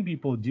like, but many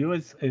people do,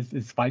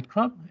 is Fight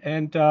Club.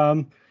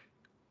 And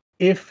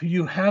if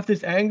you have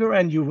this anger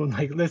and you will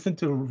like listen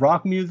to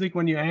rock music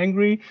when you're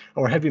angry,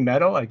 or heavy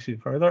metal, actually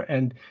further,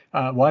 and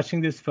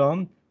watching this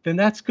film, then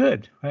that's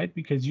good, right?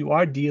 Because you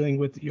are dealing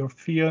with your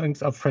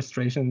feelings of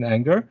frustration and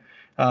anger.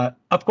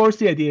 Of course,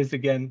 the idea is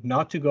again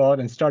not to go out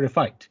and start a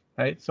fight,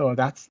 right? So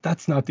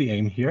that's not the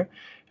aim here.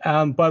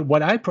 But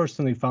what I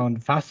personally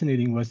found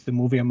fascinating was the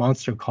movie A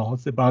Monster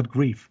Calls, about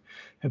grief,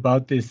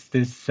 about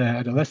this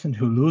adolescent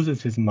who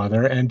loses his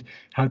mother and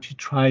how she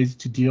tries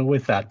to deal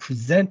with that,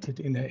 presented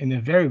in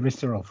a very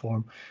visceral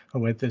form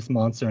with this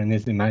monster and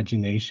his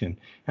imagination.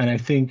 And I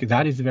think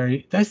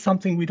that's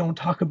something we don't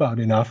talk about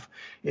enough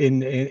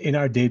in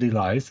our daily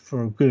lives,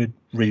 for good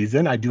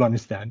reason. I do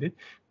understand it,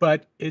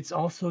 but it's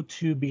also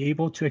to be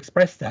able to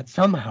express that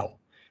somehow.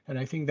 And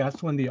I think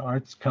that's when the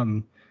arts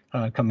come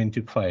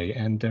into play,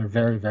 and they're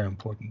very, very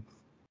important.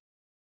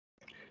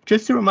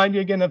 Just to remind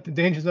you again of the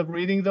dangers of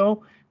reading,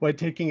 though, by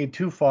taking it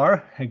too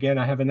far. Again,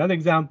 I have another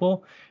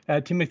example.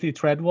 Timothy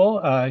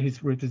Treadwell,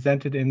 he's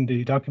represented in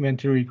the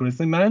documentary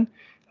Grizzly Man.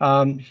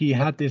 He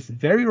had this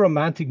very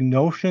romantic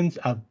notions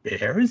of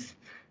bears,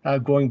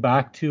 going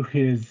back to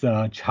his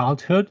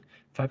childhood,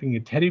 having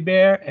a teddy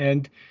bear,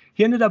 and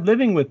he ended up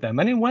living with them.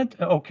 And it went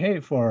okay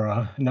for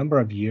a number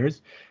of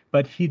years,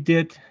 but he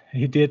did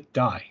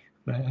die,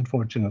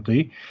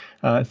 unfortunately,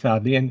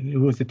 sadly, and he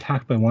was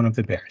attacked by one of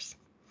the bears.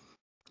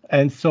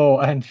 And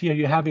here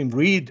you have him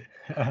read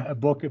a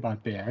book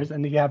about bears,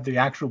 and you have the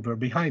actual bear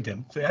behind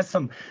him. So that's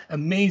some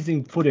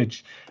amazing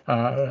footage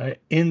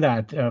in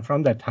that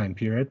from that time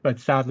period. But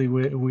sadly,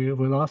 we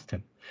lost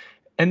him.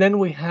 And then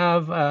we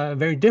have a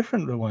very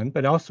different one,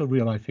 but also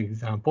real life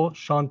example,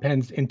 Sean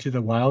Penn's Into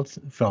the Wilds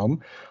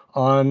film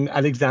on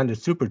Alexander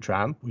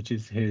Supertramp, which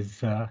is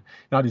his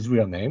not his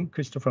real name,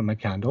 Christopher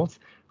McCandless,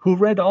 who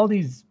read all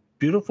these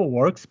beautiful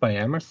works by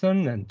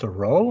Emerson and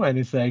Thoreau, and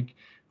it's like,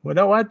 well,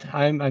 you know what?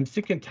 I'm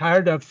sick and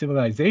tired of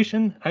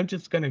civilization. I'm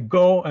just going to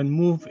go and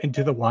move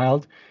into the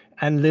wild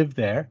and live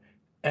there.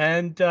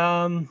 And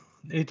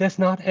it does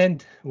not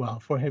end well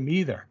for him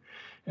either.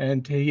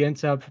 And he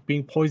ends up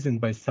being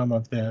poisoned by some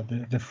of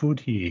the food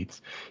he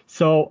eats.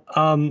 So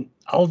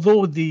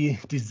although the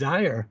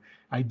desire,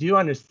 I do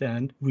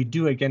understand, we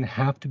do again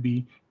have to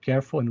be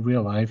careful in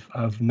real life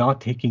of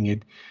not taking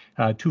it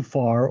too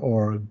far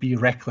or be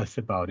reckless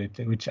about it,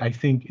 which I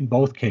think in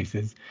both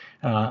cases,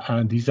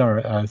 these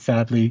are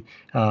sadly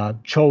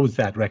chose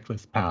that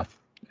reckless path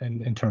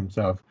in terms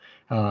of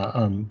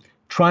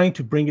trying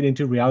to bring it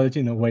into reality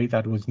in a way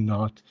that was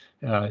not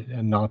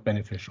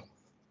beneficial.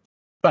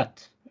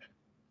 But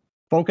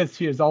focus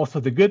here is also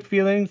the good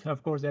feelings,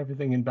 of course,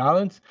 everything in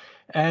balance,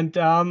 and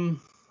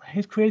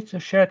it creates a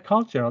shared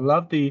culture. I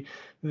love the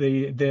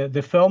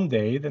film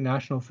day, the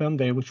National Film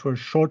Day, which were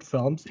short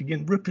films,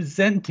 again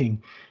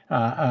representing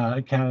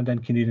Canada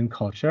and Canadian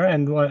culture.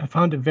 And I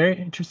found a very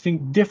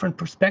interesting, different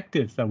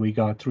perspectives that we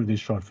got through these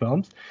short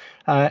films,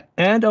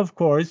 and of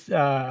course.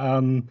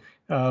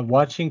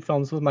 Watching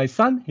films with my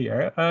son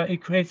here,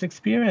 it creates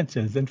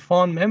experiences and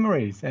fond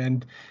memories,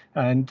 and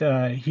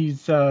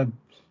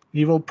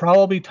he will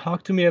probably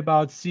talk to me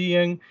about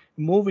seeing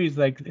movies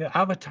like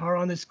Avatar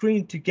on the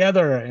screen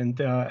together,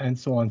 and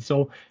so on.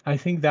 So I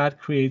think that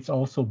creates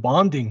also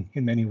bonding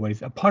in many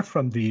ways, apart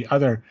from the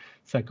other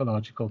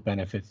psychological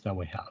benefits that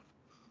we have.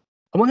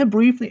 I want to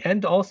briefly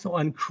end also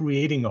on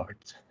creating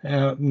art.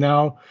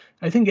 Now,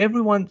 I think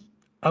everyone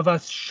of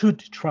us should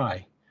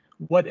try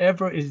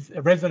whatever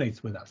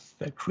resonates with us,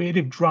 the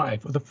creative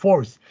drive or the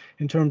force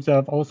in terms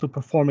of also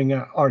performing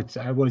arts.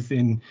 I was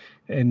in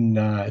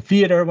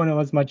theater when I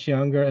was much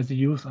younger as a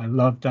youth. I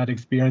loved that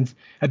experience.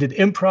 I did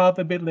improv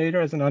a bit later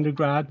as an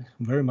undergrad.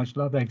 Very much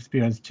love that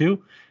experience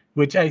too,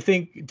 which I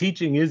think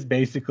teaching is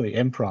basically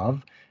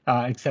improv,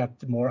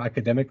 except more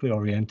academically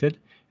oriented.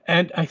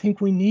 And I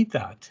think we need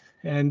that.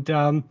 And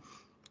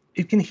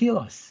it can heal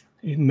us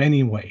in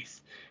many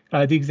ways.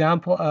 The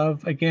example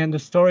of, again, the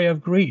story of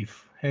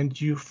grief and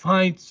you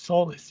find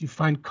solace, you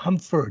find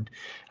comfort.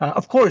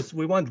 Of course,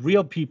 we want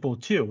real people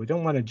too. We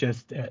don't want to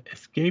just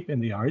escape in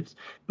the arts,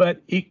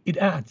 but it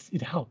adds,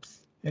 it helps.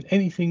 And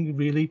anything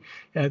really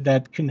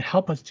that can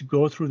help us to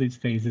go through these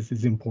phases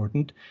is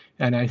important.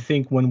 And I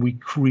think when we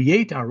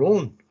create our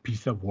own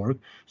piece of work,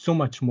 so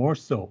much more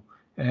so.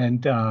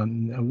 And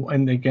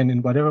again,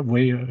 in whatever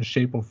way, or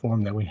shape, or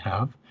form that we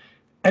have.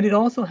 And it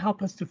also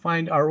helps us to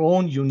find our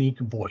own unique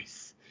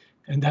voice.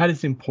 And that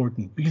is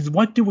important because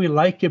what do we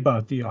like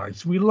about the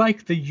arts? We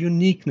like the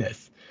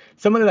uniqueness.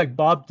 Somebody like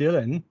Bob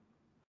Dylan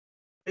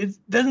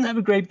doesn't have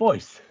a great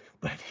voice,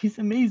 but he's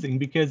amazing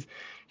because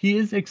he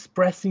is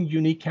expressing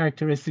unique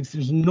characteristics.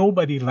 There's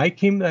nobody like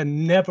him,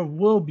 and never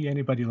will be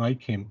anybody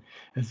like him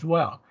as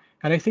well.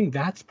 And I think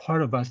that's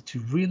part of us to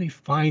really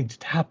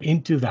tap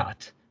into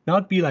that,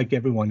 not be like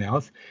everyone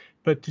else,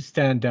 but to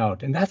stand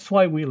out. And that's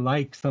why we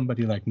like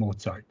somebody like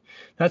Mozart.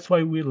 That's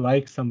why we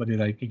like somebody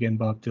like, again,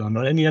 Bob Dylan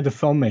or any other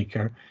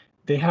filmmaker.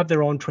 They have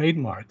their own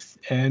trademarks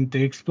and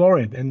they explore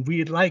it. And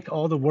we like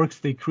all the works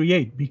they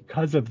create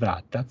because of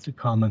that. That's a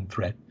common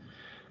thread.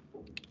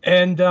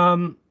 And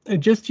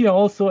just here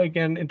also,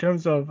 again, in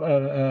terms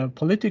of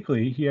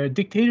politically here,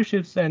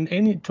 dictatorships and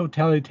any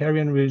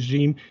totalitarian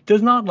regime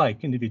does not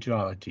like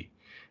individuality.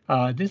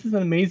 This is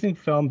an amazing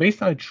film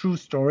based on a true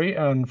story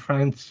on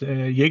Franz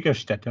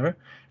Jägerstätter,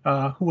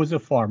 who was a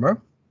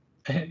farmer,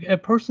 a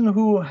person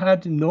who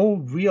had no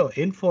real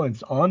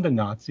influence on the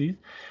Nazis,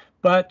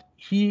 but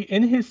he,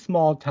 in his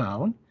small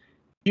town,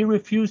 he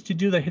refused to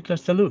do the Hitler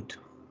salute.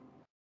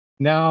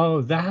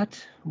 Now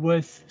that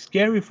was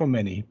scary for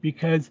many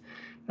because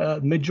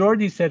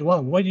majority said,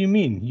 well, what do you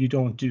mean you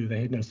don't do the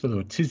Hitler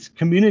salute? His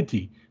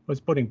community was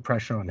putting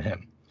pressure on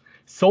him.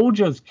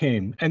 Soldiers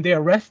came and they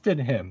arrested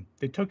him.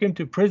 They took him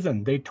to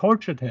prison. They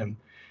tortured him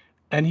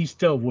and he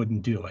still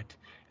wouldn't do it.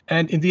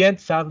 And in the end,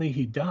 sadly,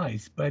 he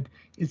dies. But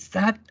it's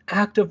that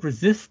act of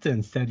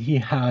resistance that he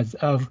has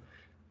of,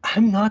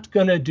 I'm not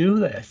going to do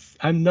this.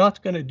 I'm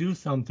not going to do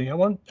something.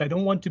 I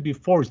don't want to be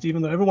forced,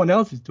 even though everyone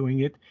else is doing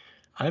it.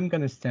 I'm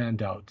going to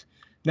stand out.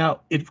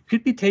 Now, it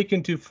could be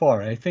taken too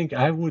far. I think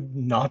I would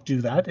not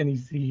do that, and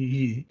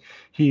he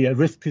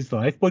risked his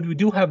life. But we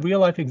do have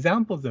real-life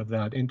examples of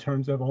that in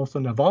terms of also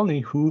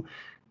Navalny, who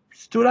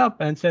stood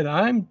up and said,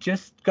 I'm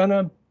just going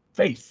to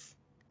face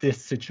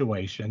this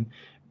situation.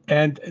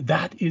 And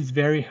that is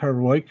very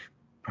heroic,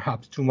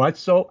 perhaps too much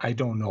so. I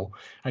don't know.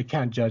 I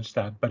can't judge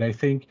that. But I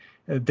think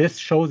this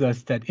shows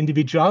us that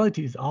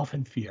individuality is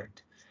often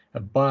feared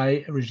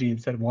by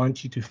regimes that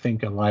want you to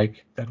think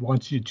alike, that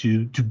want you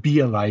to be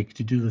alike,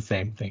 to do the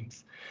same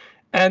things.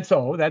 And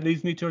so that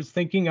leads me towards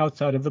thinking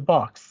outside of the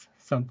box,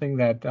 something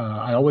that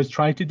I always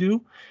try to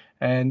do,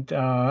 and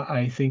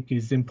I think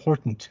is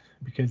important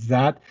because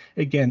that,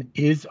 again,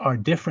 is our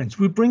difference.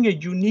 We bring a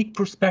unique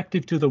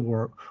perspective to the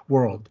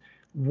world.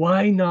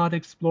 Why not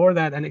explore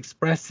that and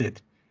express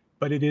it?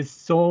 But it is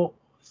so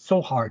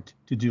hard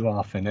to do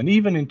often. And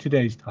even in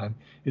today's time,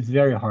 it's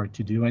very hard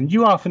to do. And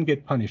you often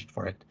get punished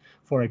for it,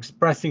 for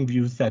expressing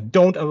views that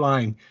don't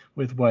align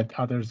with what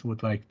others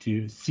would like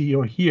to see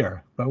or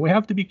hear. But we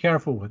have to be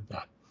careful with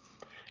that.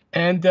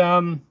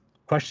 And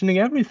questioning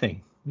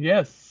everything.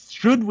 Yes,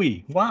 should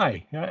we?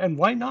 Why? And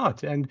why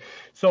not? And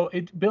so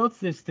it builds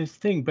this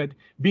thing, but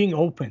being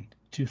open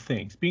to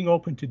things, being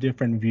open to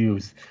different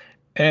views.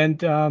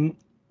 And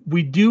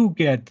we do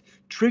get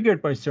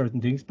triggered by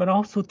certain things, but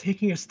also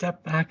taking a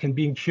step back and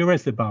being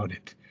curious about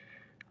it.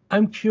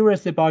 I'm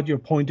curious about your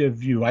point of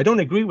view. I don't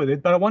agree with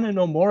it, but I want to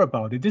know more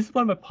about it. This is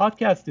what my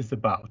podcast is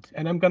about.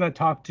 And I'm going to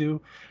talk to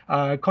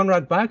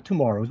Conrad Black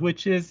tomorrow,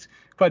 which is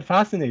quite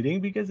fascinating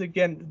because,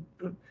 again,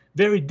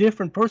 very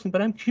different person,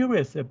 but I'm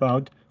curious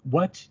about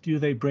what do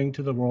they bring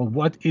to the world?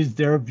 What is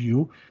their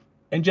view?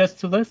 And just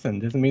to listen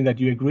doesn't mean that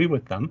you agree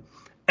with them.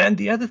 And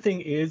the other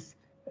thing is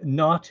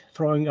not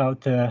throwing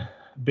out the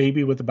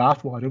baby with the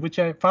bathwater, which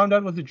I found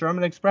out was a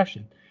German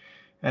expression.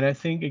 And I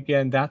think,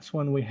 again, that's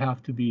when we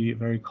have to be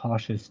very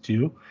cautious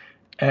too.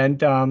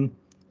 And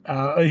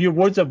your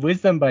words of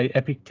wisdom by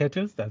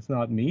Epictetus, that's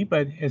not me,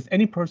 but as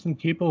any person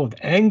capable of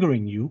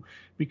angering you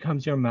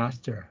becomes your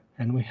master.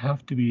 And we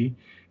have to be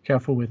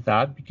careful with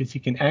that because he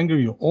can anger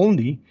you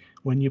only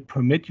when you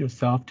permit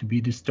yourself to be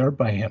disturbed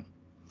by him.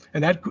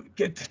 And that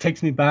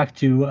takes me back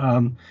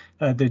to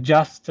the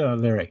Just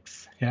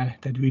lyrics, yeah,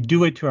 that we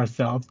do it to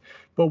ourselves.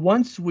 But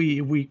once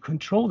we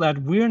control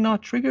that, we're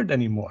not triggered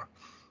anymore.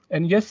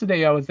 And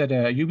yesterday I was at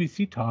a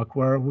UBC talk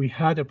where we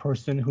had a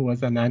person who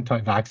was an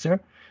anti-vaxxer,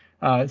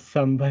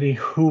 somebody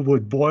who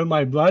would boil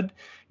my blood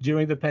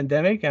during the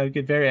pandemic. I would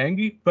get very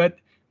angry, but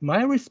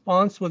my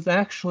response was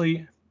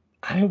actually,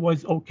 I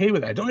was okay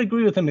with it. I don't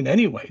agree with him in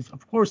any ways,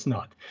 of course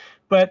not.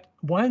 But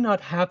why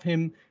not have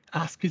him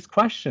ask his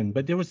question?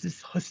 But there was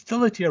this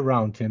hostility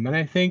around him. And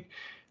I think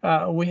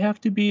we have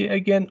to be,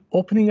 again,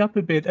 opening up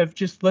a bit of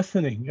just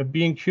listening, of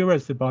being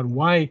curious about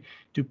why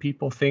do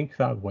people think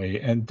that way,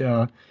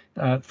 and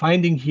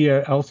finding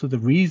here also the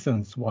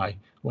reasons why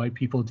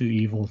people do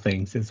evil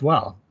things as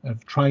well,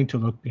 of trying to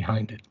look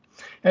behind it.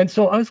 And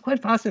so I was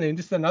quite fascinated.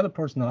 This is another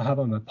person I'll have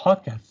on my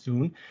podcast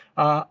soon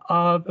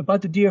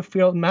about the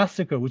Deerfield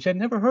massacre, which I'd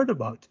never heard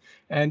about.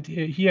 And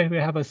here we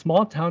have a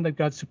small town that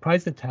got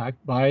surprise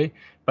attacked by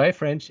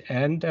French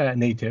and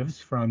natives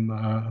from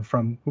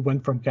who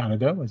went from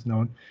Canada, was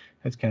known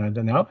as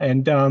Canada now,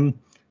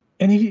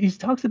 and he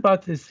talks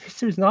about this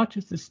history is not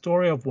just the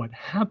story of what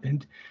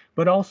happened,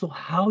 but also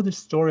how the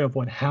story of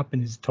what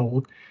happened is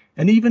told.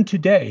 And even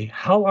today,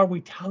 how are we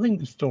telling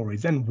the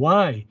stories and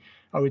why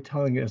are we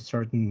telling it a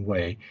certain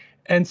way?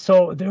 And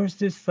so there's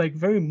this like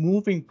very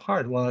moving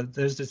part. Well,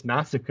 there's this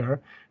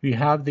massacre. We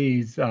have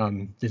these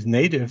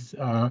natives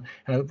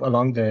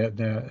along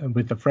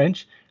with the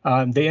French.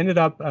 They ended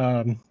up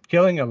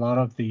killing a lot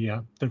of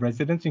the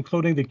residents,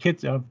 including the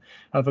kids of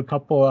a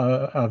couple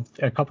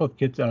of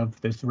kids of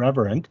this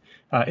reverend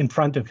in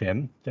front of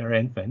him. They're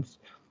infants,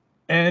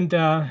 and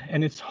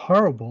it's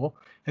horrible.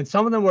 And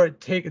some of them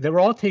they were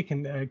all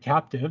taken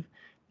captive.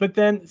 But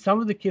then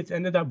some of the kids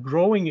ended up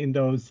growing in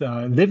those,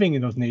 living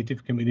in those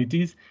native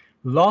communities,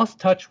 lost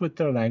touch with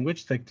their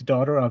language, like the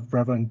daughter of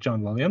Reverend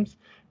John Williams,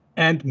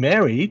 and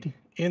married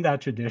in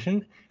that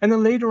tradition. And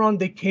then later on,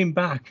 they came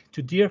back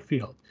to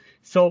Deerfield.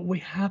 So we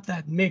have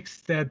that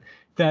mix, that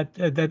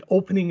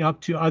opening up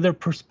to other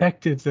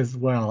perspectives as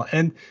well.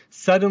 And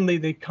suddenly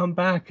they come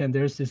back, and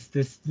there's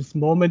this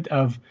moment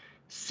of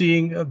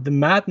seeing the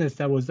madness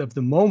that was of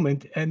the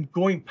moment and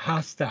going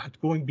past that,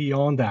 going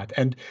beyond that,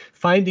 and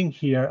finding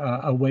here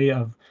a way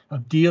of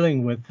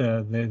dealing with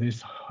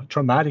these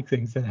traumatic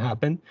things that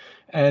happen,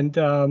 and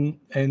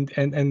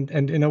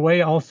in a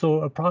way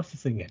also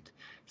processing it.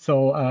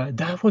 So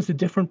that was a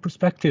different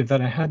perspective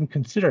that I hadn't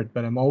considered,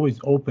 but I'm always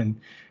open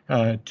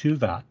to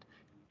that.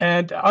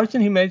 And arts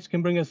and humanities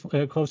can bring us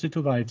closer to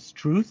life's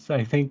truths.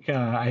 I think,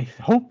 I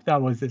hope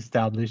that was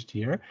established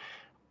here.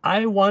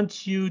 I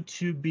want you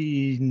to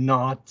be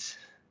not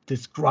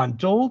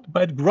disgruntled,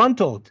 but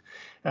gruntled.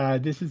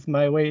 This is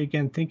my way,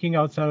 again, thinking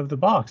outside of the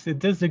box. It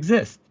does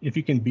exist. If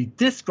you can be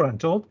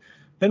disgruntled,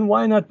 then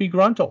why not be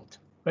gruntled?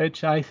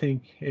 Which I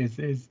think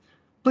is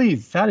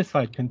pleased,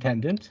 satisfied,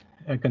 contented,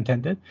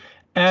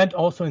 and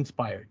also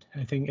inspired.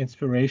 I think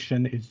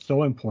inspiration is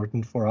so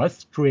important for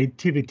us.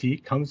 Creativity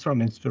comes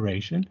from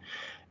inspiration.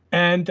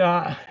 And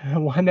I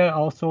want to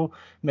also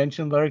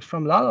mention lyrics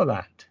from La La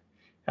Land.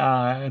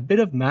 A bit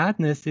of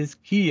madness is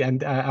key,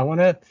 and I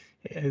want to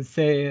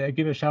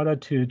give a shout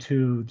out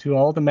to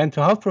all the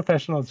mental health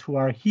professionals who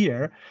are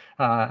here,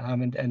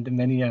 and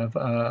many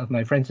of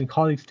my friends and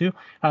colleagues too.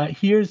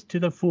 Here's to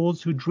the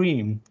fools who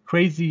dream,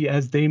 crazy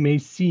as they may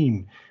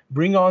seem.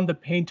 Bring on the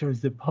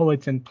painters, the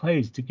poets, and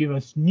plays to give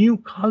us new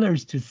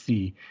colors to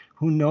see.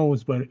 Who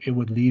knows where it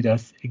would lead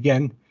us?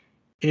 Again,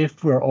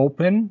 if we're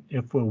open,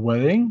 if we're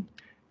willing,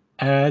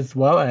 as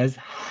well as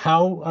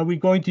how are we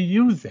going to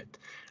use it?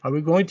 Are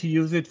we going to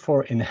use it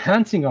for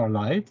enhancing our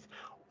lives,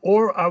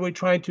 or are we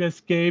trying to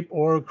escape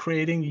or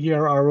creating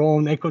here our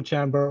own echo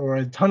chamber or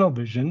a tunnel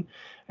vision,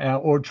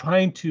 or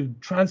trying to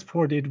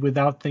transport it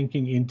without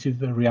thinking into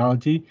the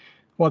reality?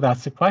 Well,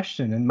 that's the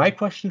question. And my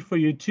question for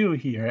you too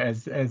here,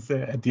 as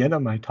at the end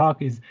of my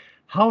talk, is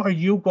how are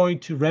you going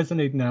to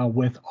resonate now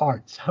with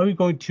arts? How are you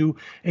going to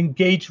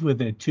engage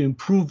with it to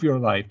improve your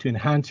life, to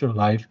enhance your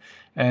life?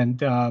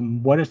 And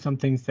what are some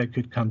things that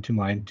could come to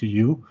mind to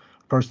you?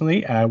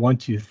 Personally, I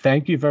want to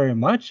thank you very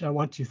much. I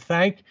want to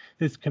thank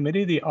this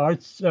committee, the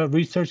Arts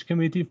Research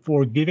Committee,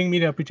 for giving me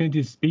the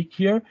opportunity to speak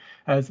here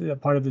as a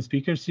part of the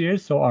speaker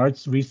series. So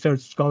Arts,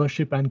 Research,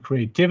 Scholarship, and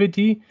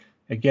Creativity.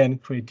 Again,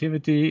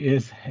 creativity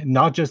is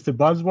not just a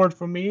buzzword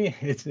for me,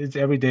 it's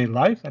everyday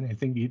life, and I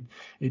think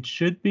it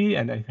should be,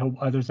 and I hope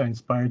others are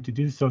inspired to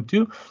do so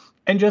too.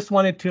 And just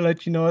wanted to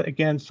let you know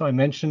again, so I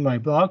mentioned my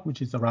blog,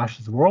 which is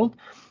Arash's World,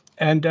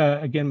 and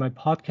again, my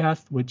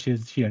podcast, which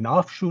is here an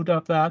offshoot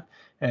of that,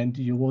 and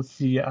you will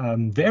see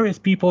various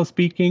people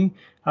speaking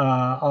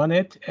on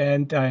it,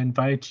 and I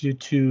invite you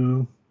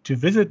to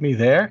visit me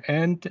there,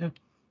 and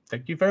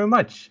thank you very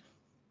much.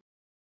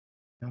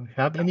 Now, if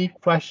you have any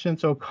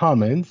questions or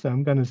comments,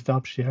 I'm going to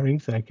stop sharing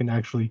so I can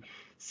actually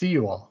see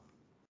you all.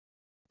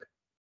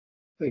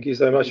 Thank you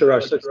so much,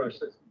 Arash.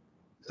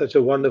 Such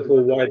a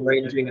wonderful,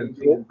 wide-ranging and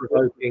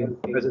thought-provoking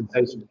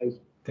presentation.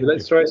 So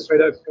let's throw it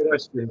straight over to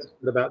questions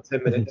in about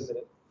 10 minutes.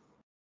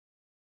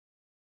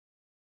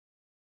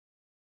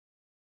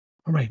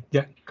 All right.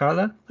 Yeah,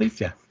 Carla, please.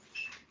 Yeah.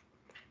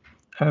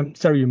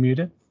 Sorry, you're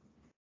muted.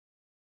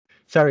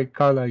 Sorry,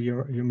 Carla,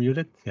 you're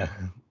muted. Yeah.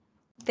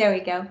 There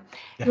we go.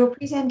 Yeah. Your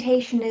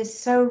presentation is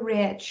so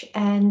rich,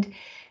 and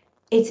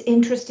it's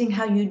interesting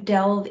how you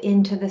delve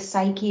into the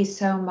psyche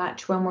so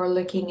much when we're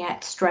looking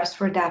at stress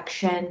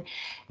reduction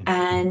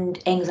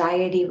and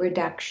anxiety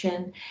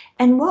reduction.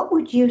 And what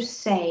would you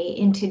say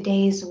in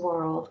today's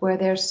world where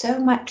there's so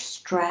much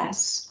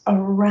stress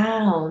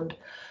around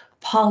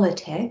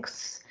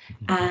politics,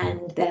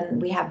 and then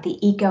we have the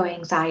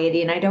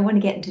eco-anxiety, and I don't want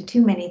to get into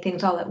too many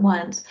things all at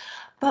once,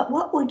 but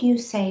what would you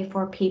say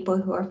for people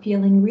who are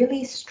feeling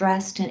really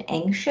stressed and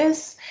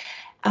anxious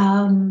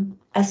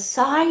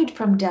Aside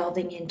from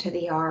delving into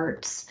the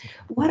arts,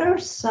 what are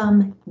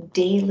some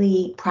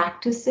daily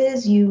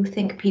practices you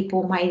think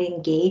people might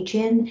engage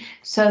in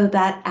so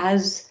that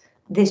as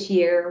this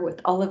year with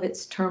all of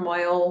its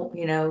turmoil,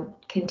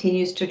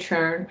 continues to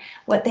churn,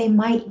 what they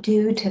might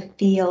do to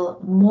feel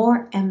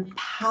more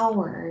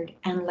empowered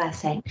and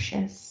less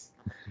anxious?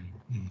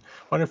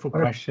 Wonderful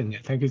question. Yeah,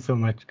 thank you so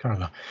much,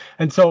 Carla.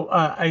 And so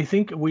I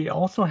think we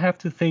also have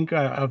to think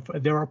of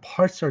there are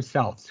parts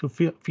ourselves who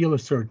feel a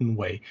certain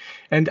way.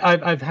 And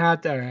I've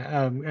had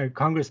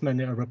congressmen,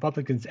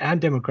 Republicans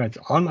and Democrats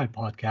on my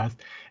podcast.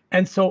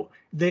 And so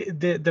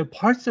the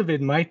parts of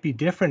it might be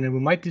different and we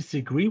might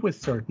disagree with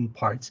certain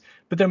parts,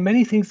 but there are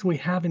many things we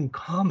have in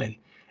common.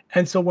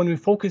 And so when we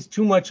focus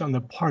too much on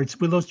the parts,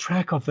 we lose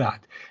track of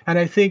that. And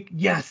I think,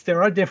 yes,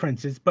 there are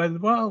differences,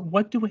 but well,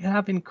 what do we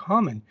have in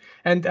common?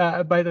 And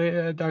by the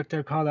way,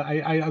 Dr. Carla,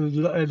 I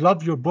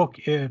love your book,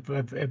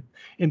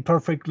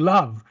 Imperfect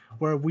Love,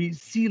 where we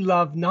see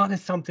love not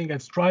as something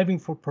that's striving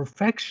for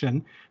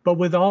perfection, but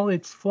with all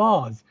its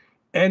flaws.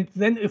 And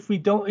then if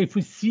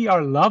we see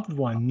our loved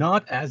one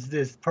not as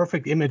this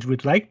perfect image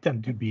we'd like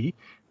them to be,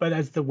 but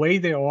as the way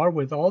they are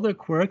with all their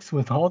quirks,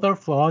 with all their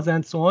flaws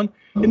and so on,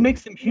 it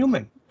makes them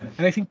human.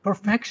 And I think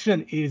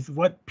perfection is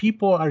what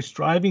people are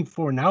striving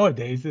for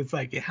nowadays. It's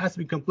like it has to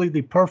be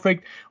completely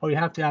perfect, or you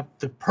have to have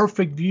the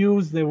perfect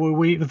views.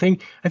 I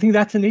think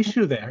that's an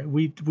issue there.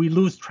 We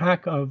lose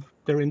track of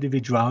their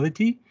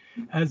individuality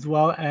as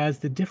well as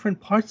the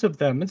different parts of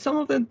them. And some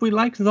of them we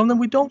like, some of them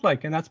we don't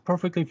like, and that's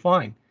perfectly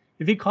fine.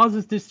 If it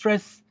causes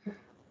distress,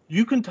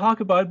 you can talk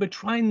about it, but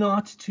try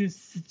not to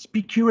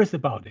be curious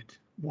about it.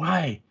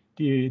 Why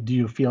do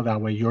you feel that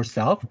way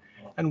yourself?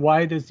 And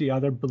why does the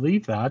other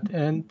believe that?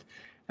 And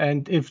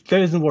if that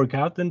doesn't work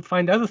out, then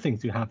find other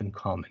things you have in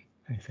common,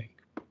 I think.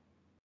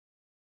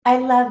 I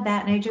love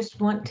that. And I just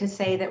want to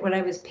say that what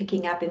I was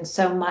picking up in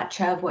so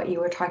much of what you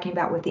were talking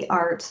about with the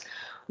arts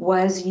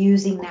was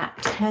using that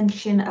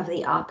tension of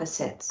the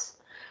opposites,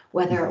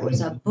 whether it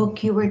was a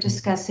book you were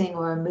discussing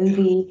or a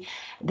movie,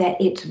 that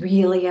it's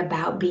really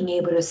about being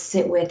able to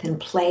sit with and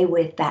play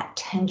with that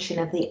tension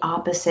of the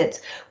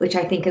opposites, which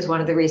I think is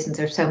one of the reasons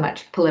there's so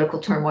much political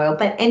turmoil.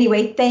 But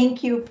anyway,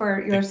 thank you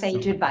for your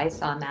sage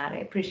advice on that. I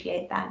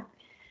appreciate that.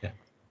 Yeah.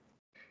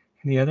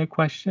 Any other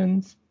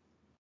questions?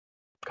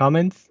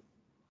 Comments?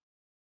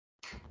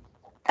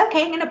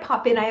 Okay, I'm going to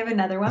pop in. I have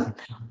another one.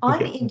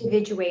 On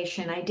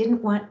individuation, I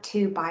didn't want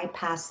to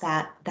bypass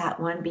that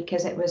one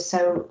because it was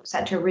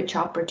such a rich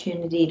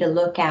opportunity to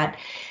look at.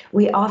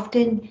 We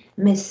often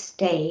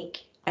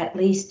mistake, at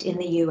least in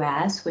the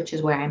US, which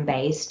is where I'm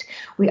based,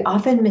 we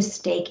often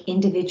mistake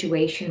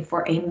individuation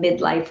for a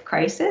midlife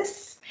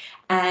crisis.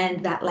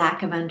 And that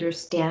lack of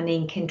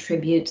understanding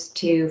contributes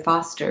to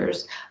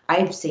fosters,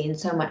 I've seen,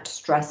 so much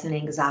stress and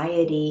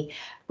anxiety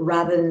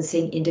rather than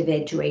seeing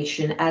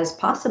individuation as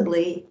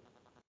possibly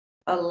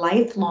a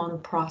lifelong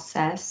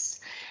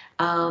process,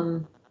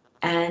 and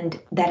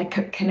that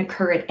it can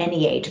occur at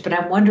any age. But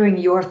I'm wondering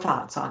your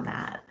thoughts on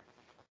that.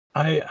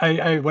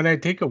 I when I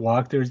take a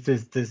walk, there's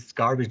this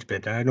garbage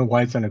bin. I don't know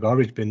why it's on a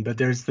garbage bin, but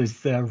there's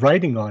this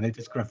writing on it,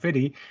 this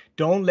graffiti.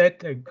 Don't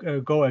let a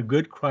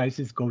good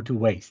crisis go to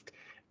waste.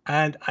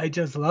 And I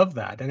just love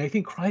that. And I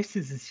think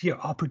crisis is here,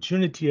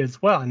 opportunity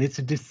as well. And it's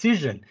a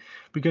decision,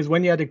 because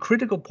when you're at a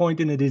critical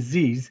point in a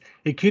disease,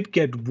 it could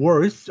get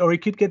worse or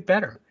it could get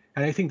better.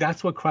 And I think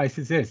that's what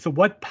crisis is. So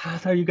what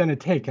path are you going to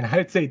take? And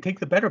I'd say take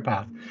the better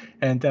path.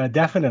 And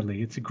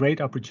definitely, it's a great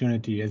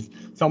opportunity as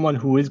someone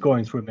who is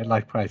going through a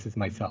midlife crisis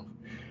myself.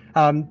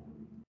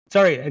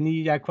 Sorry,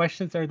 any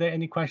questions? Are there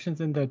any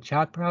questions in the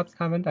chat, perhaps,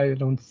 Hammond? I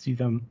don't see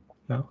them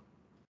now.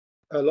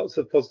 Lots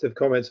of positive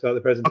comments about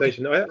the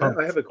presentation. Okay.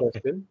 I have a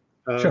question.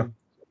 Sure.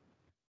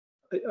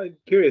 I'm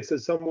curious,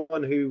 as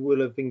someone who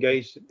will have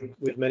engaged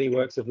with many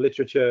works of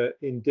literature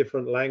in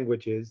different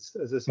languages,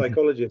 as a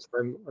psychologist,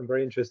 I'm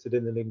very interested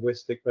in the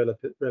linguistic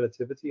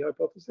relativity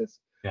hypothesis,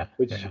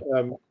 which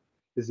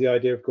is the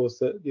idea, of course,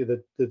 that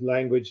the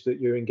language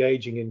that you're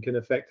engaging in can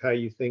affect how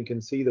you think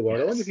and see the world.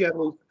 Yes. I wonder if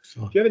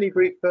do you have any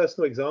brief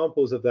personal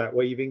examples of that,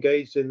 where you've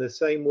engaged in the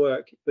same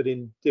work but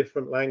in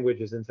different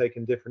languages and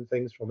taken different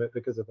things from it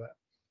because of that?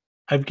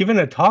 I've given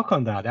a talk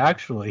on that,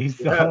 actually.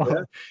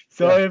 So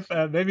if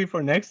maybe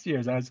for next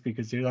year's Art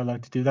Speakers Series, I'd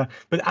like to do that.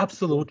 But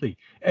absolutely.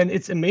 And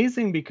it's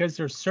amazing because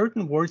there's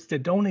certain words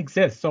that don't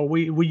exist. So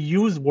we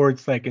use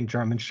words like in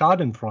German,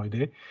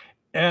 Schadenfreude.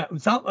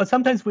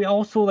 Sometimes we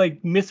also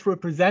like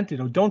misrepresent it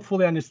or don't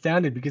fully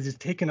understand it because it's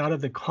taken out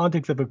of the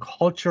context of a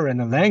culture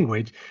and a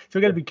language. So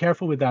we got to be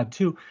careful with that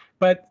too.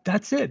 But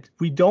that's it.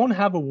 We don't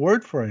have a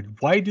word for it.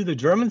 Why do the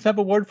Germans have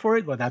a word for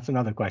it? Well, that's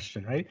another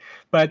question, right?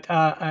 But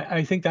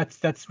I think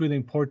that's really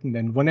important.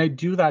 And when I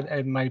do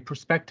that, my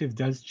perspective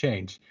does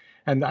change.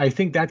 And I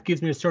think that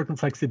gives me a certain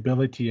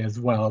flexibility as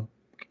well,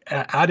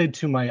 added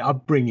to my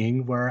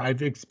upbringing, where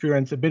I've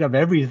experienced a bit of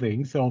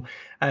everything. So,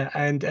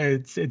 and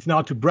it's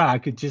not to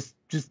brag. It's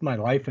just my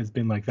life has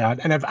been like that,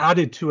 and I've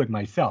added to it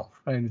myself.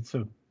 And it's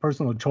a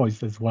personal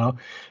choice as well.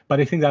 But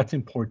I think that's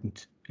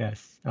important.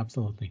 Yes,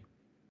 absolutely.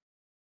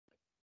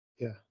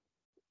 Yeah.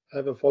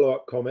 have a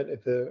follow-up comment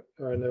if there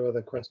are no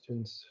other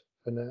questions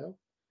for now.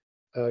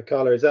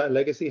 Carla, is that a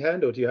legacy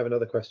hand, or do you have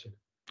another question?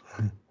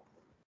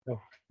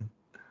 No.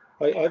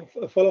 I've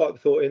a follow-up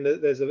thought in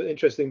that there's an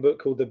interesting book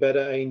called The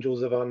Better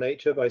Angels of Our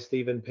Nature by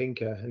Steven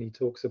Pinker, and he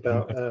talks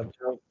about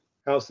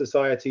how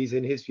societies,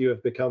 in his view,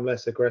 have become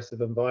less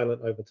aggressive and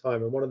violent over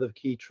time. And one of the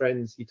key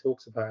trends he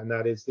talks about, and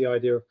that is the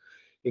idea of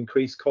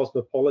increased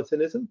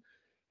cosmopolitanism.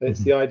 And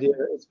it's the idea,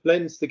 it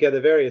blends together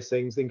various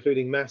things,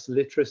 including mass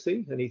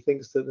literacy. And he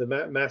thinks that the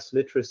mass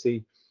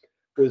literacy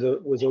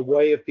was a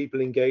way of people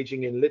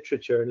engaging in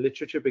literature, and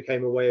literature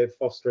became a way of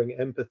fostering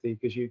empathy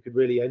because you could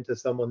really enter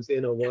someone's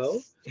inner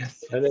world.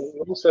 Yes. And then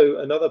also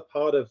another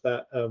part of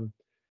that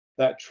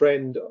that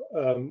trend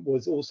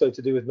was also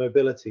to do with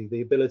mobility,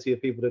 the ability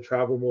of people to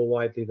travel more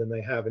widely than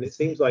they have. And it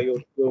seems like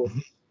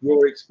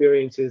your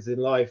experiences in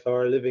life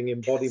are a living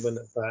embodiment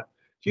of that.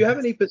 Do you have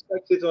any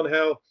perspectives on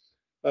how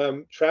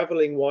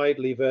traveling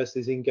widely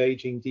versus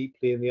engaging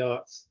deeply in the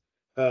arts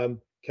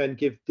can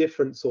give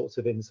different sorts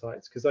of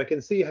insights? Because I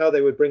can see how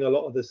they would bring a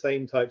lot of the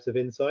same types of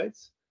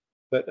insights,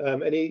 but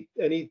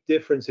any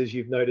differences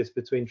you've noticed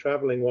between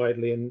traveling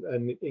widely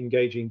and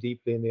engaging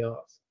deeply in the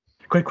arts?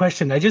 Great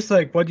question. I just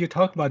like what you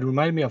talk about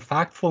remind me of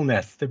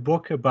Factfulness, the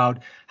book about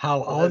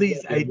how all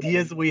these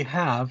ideas we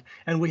have,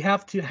 and we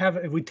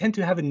tend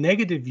to have a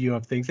negative view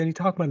of things. And you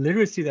talk about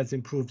literacy that's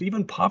improved,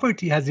 even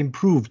poverty has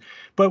improved.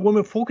 But when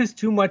we focus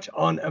too much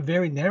on a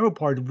very narrow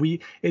part,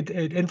 it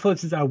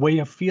influences our way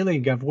of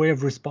feeling, our way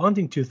of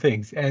responding to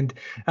things. And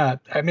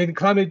I mean,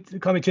 climate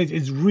change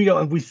is real,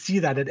 and we see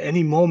that at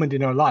any moment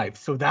in our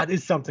lives. So that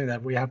is something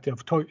that we have to,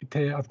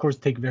 of course,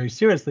 take very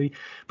seriously.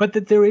 But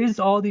that there is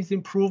all these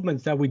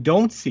improvements that we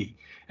don't see.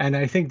 And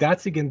I think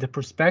that's, again, the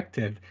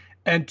perspective.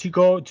 And to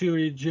go to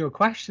your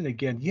question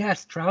again,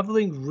 yes,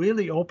 traveling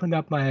really opened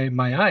up my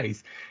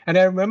eyes. And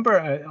I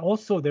remember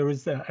also there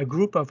was a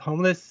group of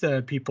homeless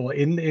people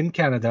in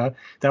Canada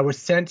that were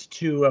sent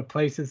to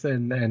places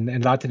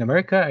in Latin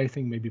America, I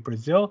think maybe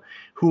Brazil,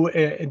 who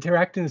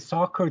interact in a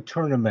soccer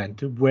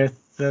tournament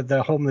with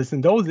the homeless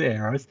in those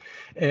areas.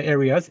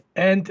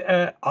 And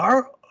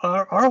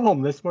our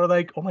homeless were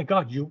like, oh my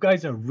God, you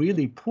guys are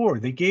really poor.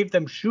 They gave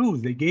them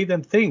shoes, they gave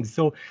them things.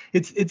 So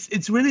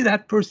it's really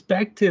that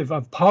perspective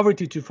of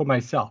poverty for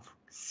myself.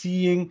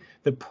 Seeing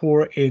the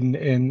poor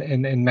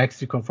in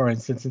Mexico, for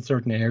instance, in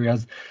certain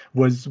areas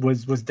was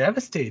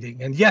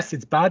devastating. And yes,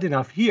 it's bad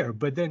enough here,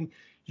 but then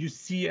you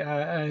see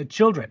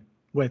children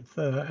with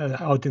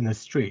out in the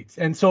streets.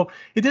 And so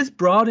it is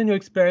broad in your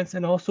experience,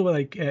 and also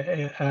like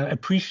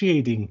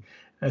appreciating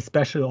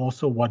especially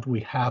also what we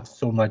have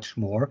so much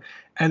more,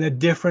 and a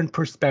different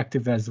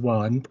perspective as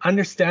well, and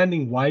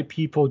understanding why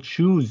people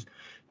choose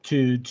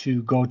to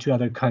go to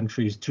other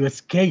countries to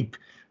escape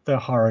the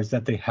horrors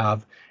that they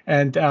have.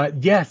 And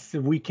yes,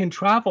 we can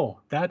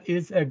travel. That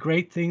is a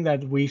great thing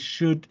that we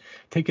should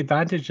take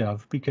advantage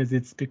of, because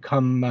it's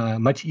become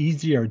much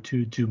easier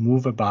to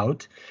move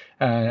about.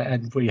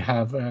 And we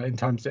have, in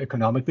terms of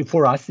economically,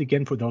 for us,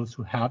 again, for those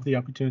who have the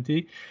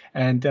opportunity.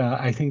 And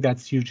I think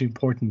that's hugely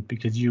important,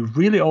 because you're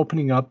really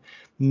opening up,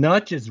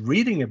 not just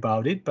reading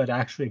about it, but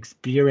actually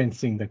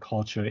experiencing the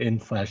culture in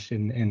flesh,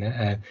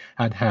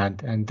 at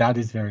hand. And that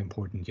is very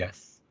important.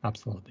 Yes,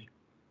 absolutely.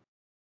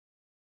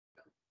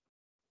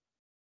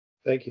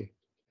 Thank you.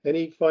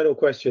 Any final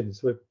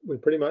questions? We're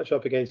pretty much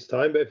up against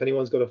time, but if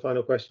anyone's got a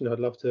final question, I'd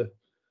love to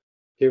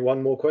hear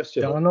one more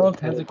question.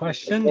 Donald has a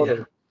question.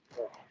 Donald.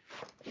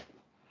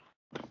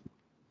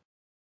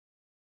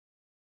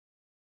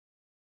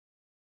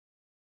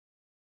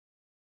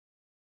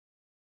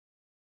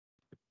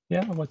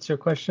 Yeah, what's your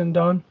question,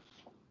 Don?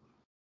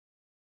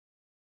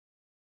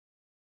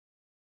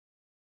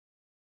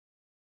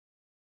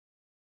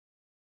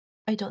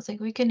 I don't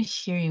think we can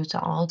hear you,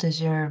 Donald.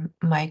 Is your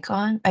mic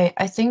on?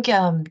 I think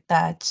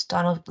that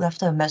Donald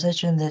left a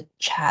message in the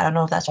chat. I don't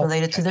know if that's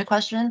related to the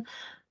question.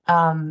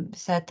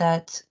 Said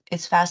that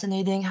it's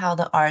fascinating how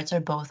the arts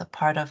are both a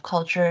part of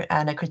culture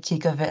and a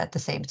critique of it at the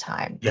same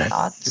time. Yes,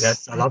 Thoughts?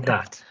 yes, I love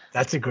that.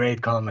 That's a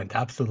great comment,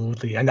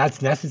 absolutely. And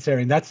that's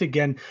necessary. And that's,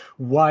 again,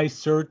 why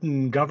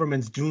certain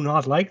governments do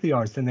not like the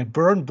arts, and they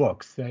burn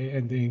books.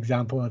 And the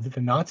example of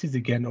the Nazis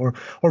again, or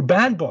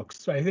ban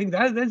books. I think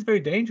that's very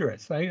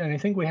dangerous, right? And I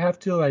think we have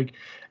to like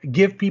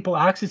give people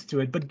access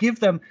to it, but give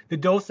them the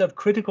dose of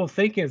critical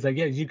thinking. It's like,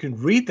 yeah, you can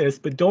read this,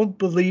 but don't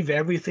believe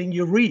everything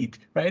you read,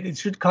 right? It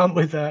should come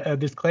with a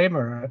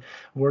disclaimer,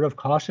 a word of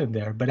caution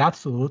there. But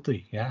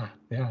absolutely, yeah,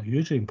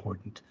 hugely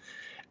important.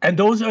 And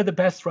those are the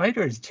best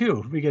writers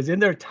too, because in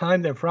their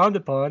time they're frowned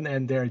upon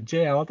and they're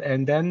jailed,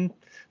 and then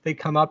they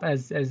come up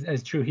as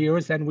true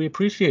heroes, and we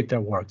appreciate their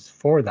works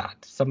for that.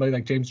 Somebody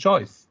like James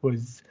Joyce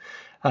was,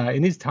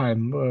 in his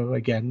time,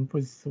 again,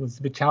 was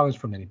a bit challenged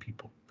for many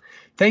people.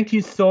 Thank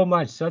you so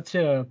much. Such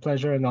a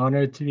pleasure and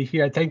honor to be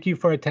here. Thank you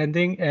for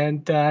attending,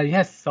 and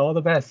yes, all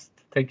the best.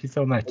 Thank you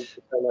so much. Thank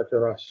you so much,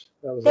 Arash.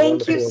 That was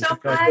Thank you so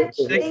much.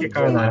 Thank you,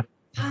 Carla.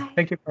 Bye.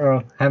 Thank you,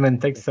 Carl.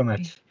 Hammond, thanks so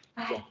much.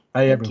 Bye.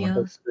 Bye, Thank everyone. you.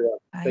 Thanks, everyone.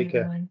 Bye, Take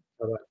care. everyone.